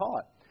you've been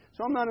taught.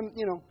 So I'm not,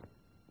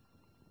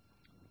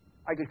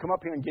 I could come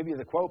up here and give you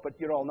the quote, but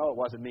you'd all know it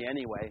wasn't me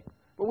anyway.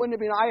 But wouldn't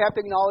it be? I have to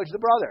acknowledge the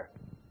brother,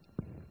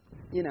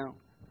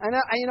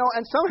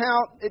 and somehow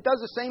it does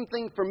the same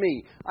thing for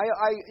me. I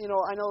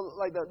know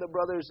like the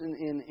brothers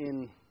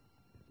in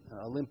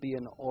Olympia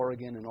and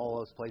Oregon and all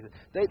those places.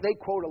 They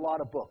quote a lot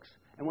of books,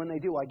 and when they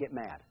do, I get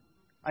mad.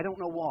 I don't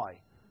know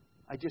why.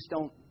 I just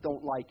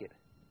don't like it.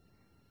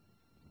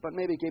 But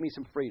maybe it gave me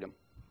some freedom.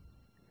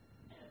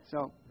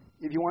 So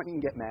if you want, you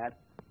can get mad,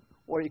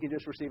 or you can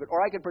just receive it,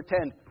 or I can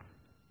pretend.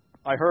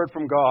 I heard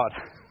from God,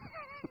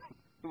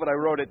 but I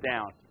wrote it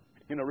down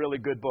in a really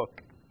good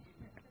book.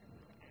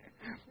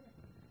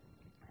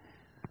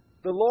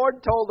 The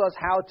Lord told us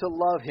how to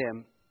love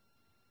Him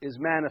is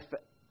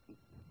manifest.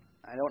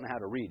 I don't know how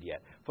to read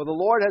yet. For the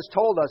Lord has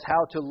told us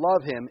how to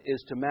love Him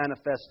is to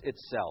manifest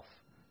itself.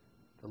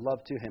 The love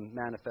to Him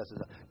manifests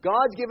itself.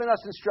 God's given us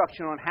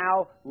instruction on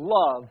how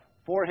love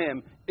for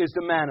Him is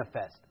to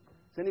manifest.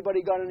 Has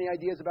anybody got any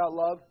ideas about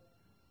love?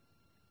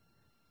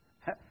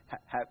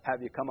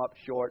 Have you come up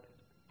short?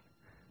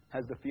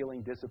 Has the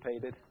feeling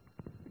dissipated?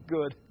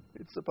 Good.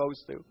 It's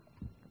supposed to.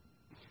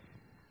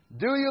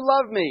 Do you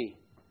love me?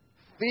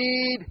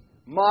 Feed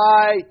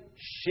my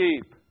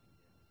sheep.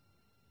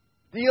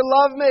 Do you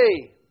love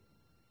me?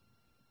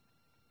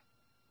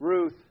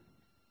 Ruth,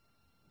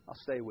 I'll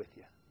stay with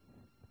you.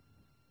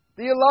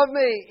 Do you love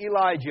me,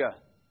 Elijah?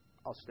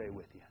 I'll stay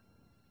with you.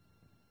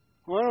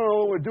 I don't know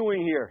what we're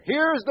doing here.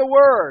 Here's the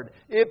word.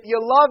 If you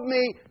love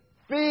me,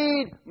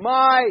 feed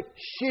my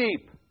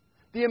sheep.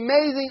 The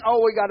amazing,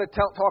 we got to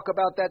talk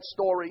about that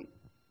story.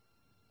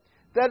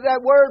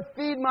 That word,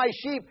 feed my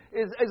sheep,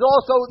 is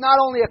also not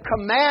only a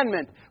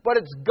commandment, but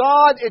it's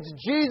God, it's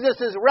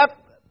Jesus'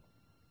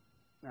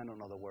 I don't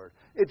know the word.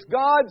 It's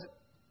God's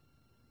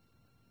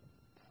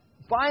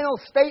final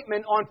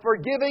statement on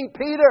forgiving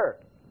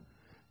Peter.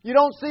 You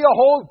don't see a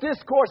whole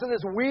discourse in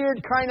this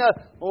weird kind of,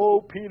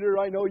 Peter,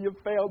 I know you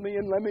failed me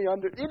and let me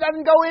under... He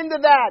doesn't go into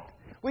that.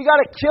 We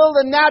got to kill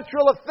the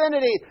natural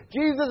affinity.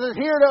 Jesus is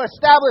here to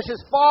establish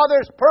His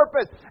Father's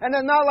purpose. And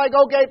it's not like,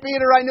 okay,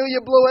 Peter, I knew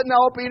you blew it.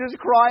 No, Peter's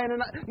crying.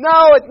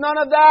 No, it's none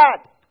of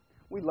that.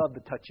 We love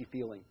the touchy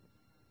feeling.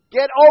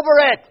 Get over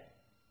it.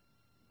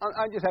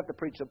 I just have to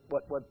preach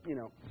what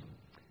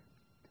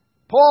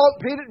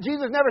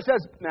Jesus never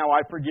says, now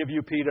I forgive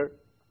you, Peter.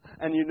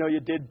 And you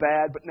did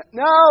bad. But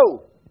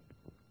no.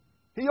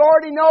 He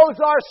already knows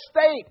our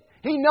state.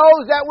 He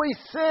knows that we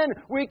sin.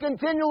 We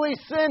continually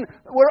sin.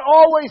 We're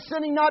always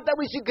sinning. Not that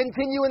we should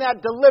continue in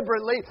that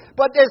deliberately.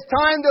 But there's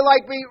time to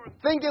be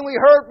thinking we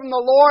heard from the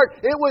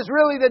Lord. It was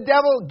really the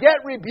devil.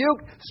 Get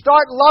rebuked.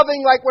 Start loving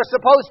like we're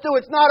supposed to.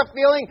 It's not a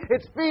feeling.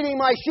 It's feeding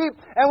my sheep.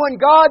 And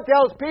when God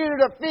tells Peter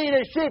to feed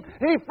His sheep,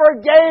 He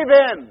forgave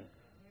him.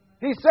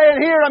 He's saying,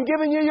 here, I'm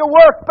giving you your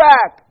work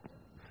back.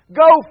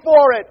 Go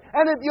for it.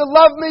 And if you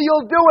love me,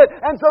 you'll do it.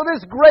 And so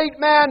this great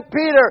man,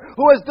 Peter,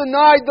 who has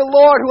denied the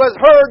Lord, who has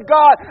heard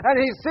God, and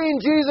he's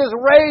seen Jesus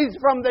raised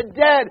from the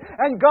dead,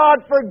 and God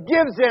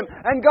forgives him.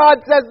 And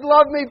God says,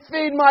 love me,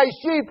 feed my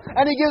sheep.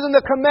 And He gives him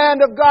the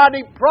command of God,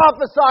 and He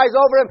prophesies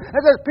over him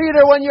and says,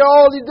 Peter, when you're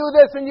old, you do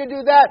this and you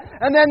do that.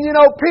 And then,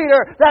 Peter,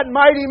 that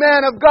mighty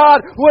man of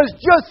God who has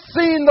just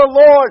seen the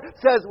Lord,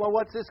 says, well,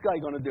 what's this guy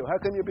going to do? How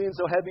come you're being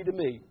so heavy to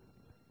me?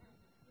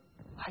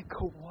 I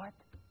go, what?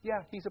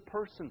 Yeah, he's a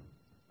person.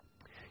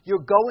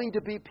 You're going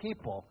to be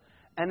people.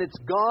 And it's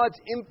God's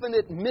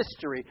infinite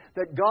mystery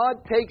that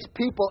God takes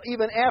people,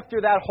 even after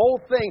that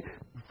whole thing,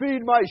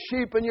 feed my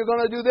sheep and you're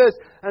going to do this.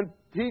 And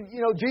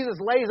Jesus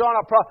lays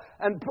on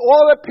and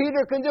all that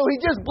Peter can do, he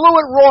just blew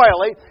it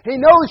royally. He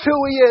knows who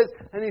he is.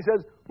 And he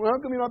says, well, how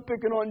come you're not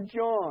picking on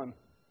John?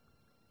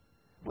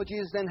 Well,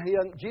 Jesus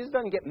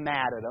doesn't get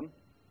mad at him.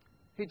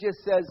 He just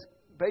says,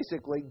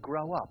 basically,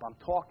 grow up. I'm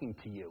talking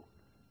to you.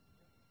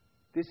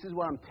 This is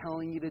what I'm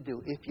telling you to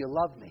do. If you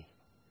love me,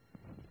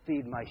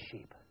 feed my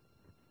sheep.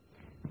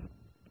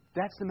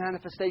 That's the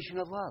manifestation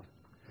of love.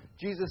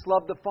 Jesus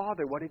loved the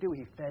Father. What did he do?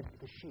 He fed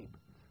the sheep.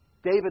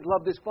 David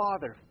loved his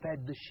father,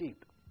 fed the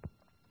sheep.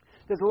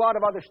 There's a lot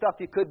of other stuff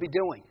you could be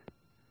doing.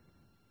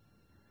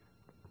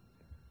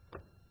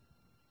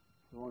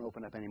 We won't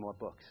open up any more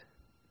books.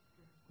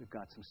 We've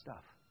got some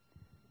stuff.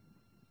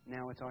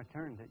 Now it's our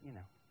turn to,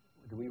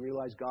 do we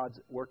realize God's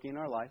working in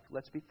our life?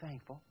 Let's be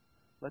thankful.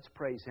 Let's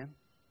praise Him.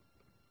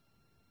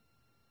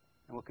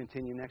 And we'll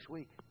continue next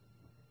week.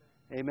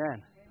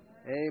 Amen.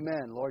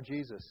 Amen. Lord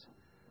Jesus,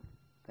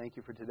 thank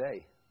you for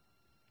today.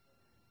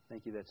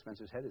 Thank you that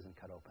Spencer's head isn't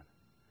cut open.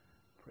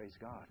 Praise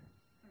God.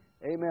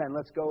 Amen.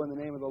 Let's go in the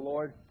name of the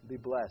Lord. Be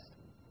blessed.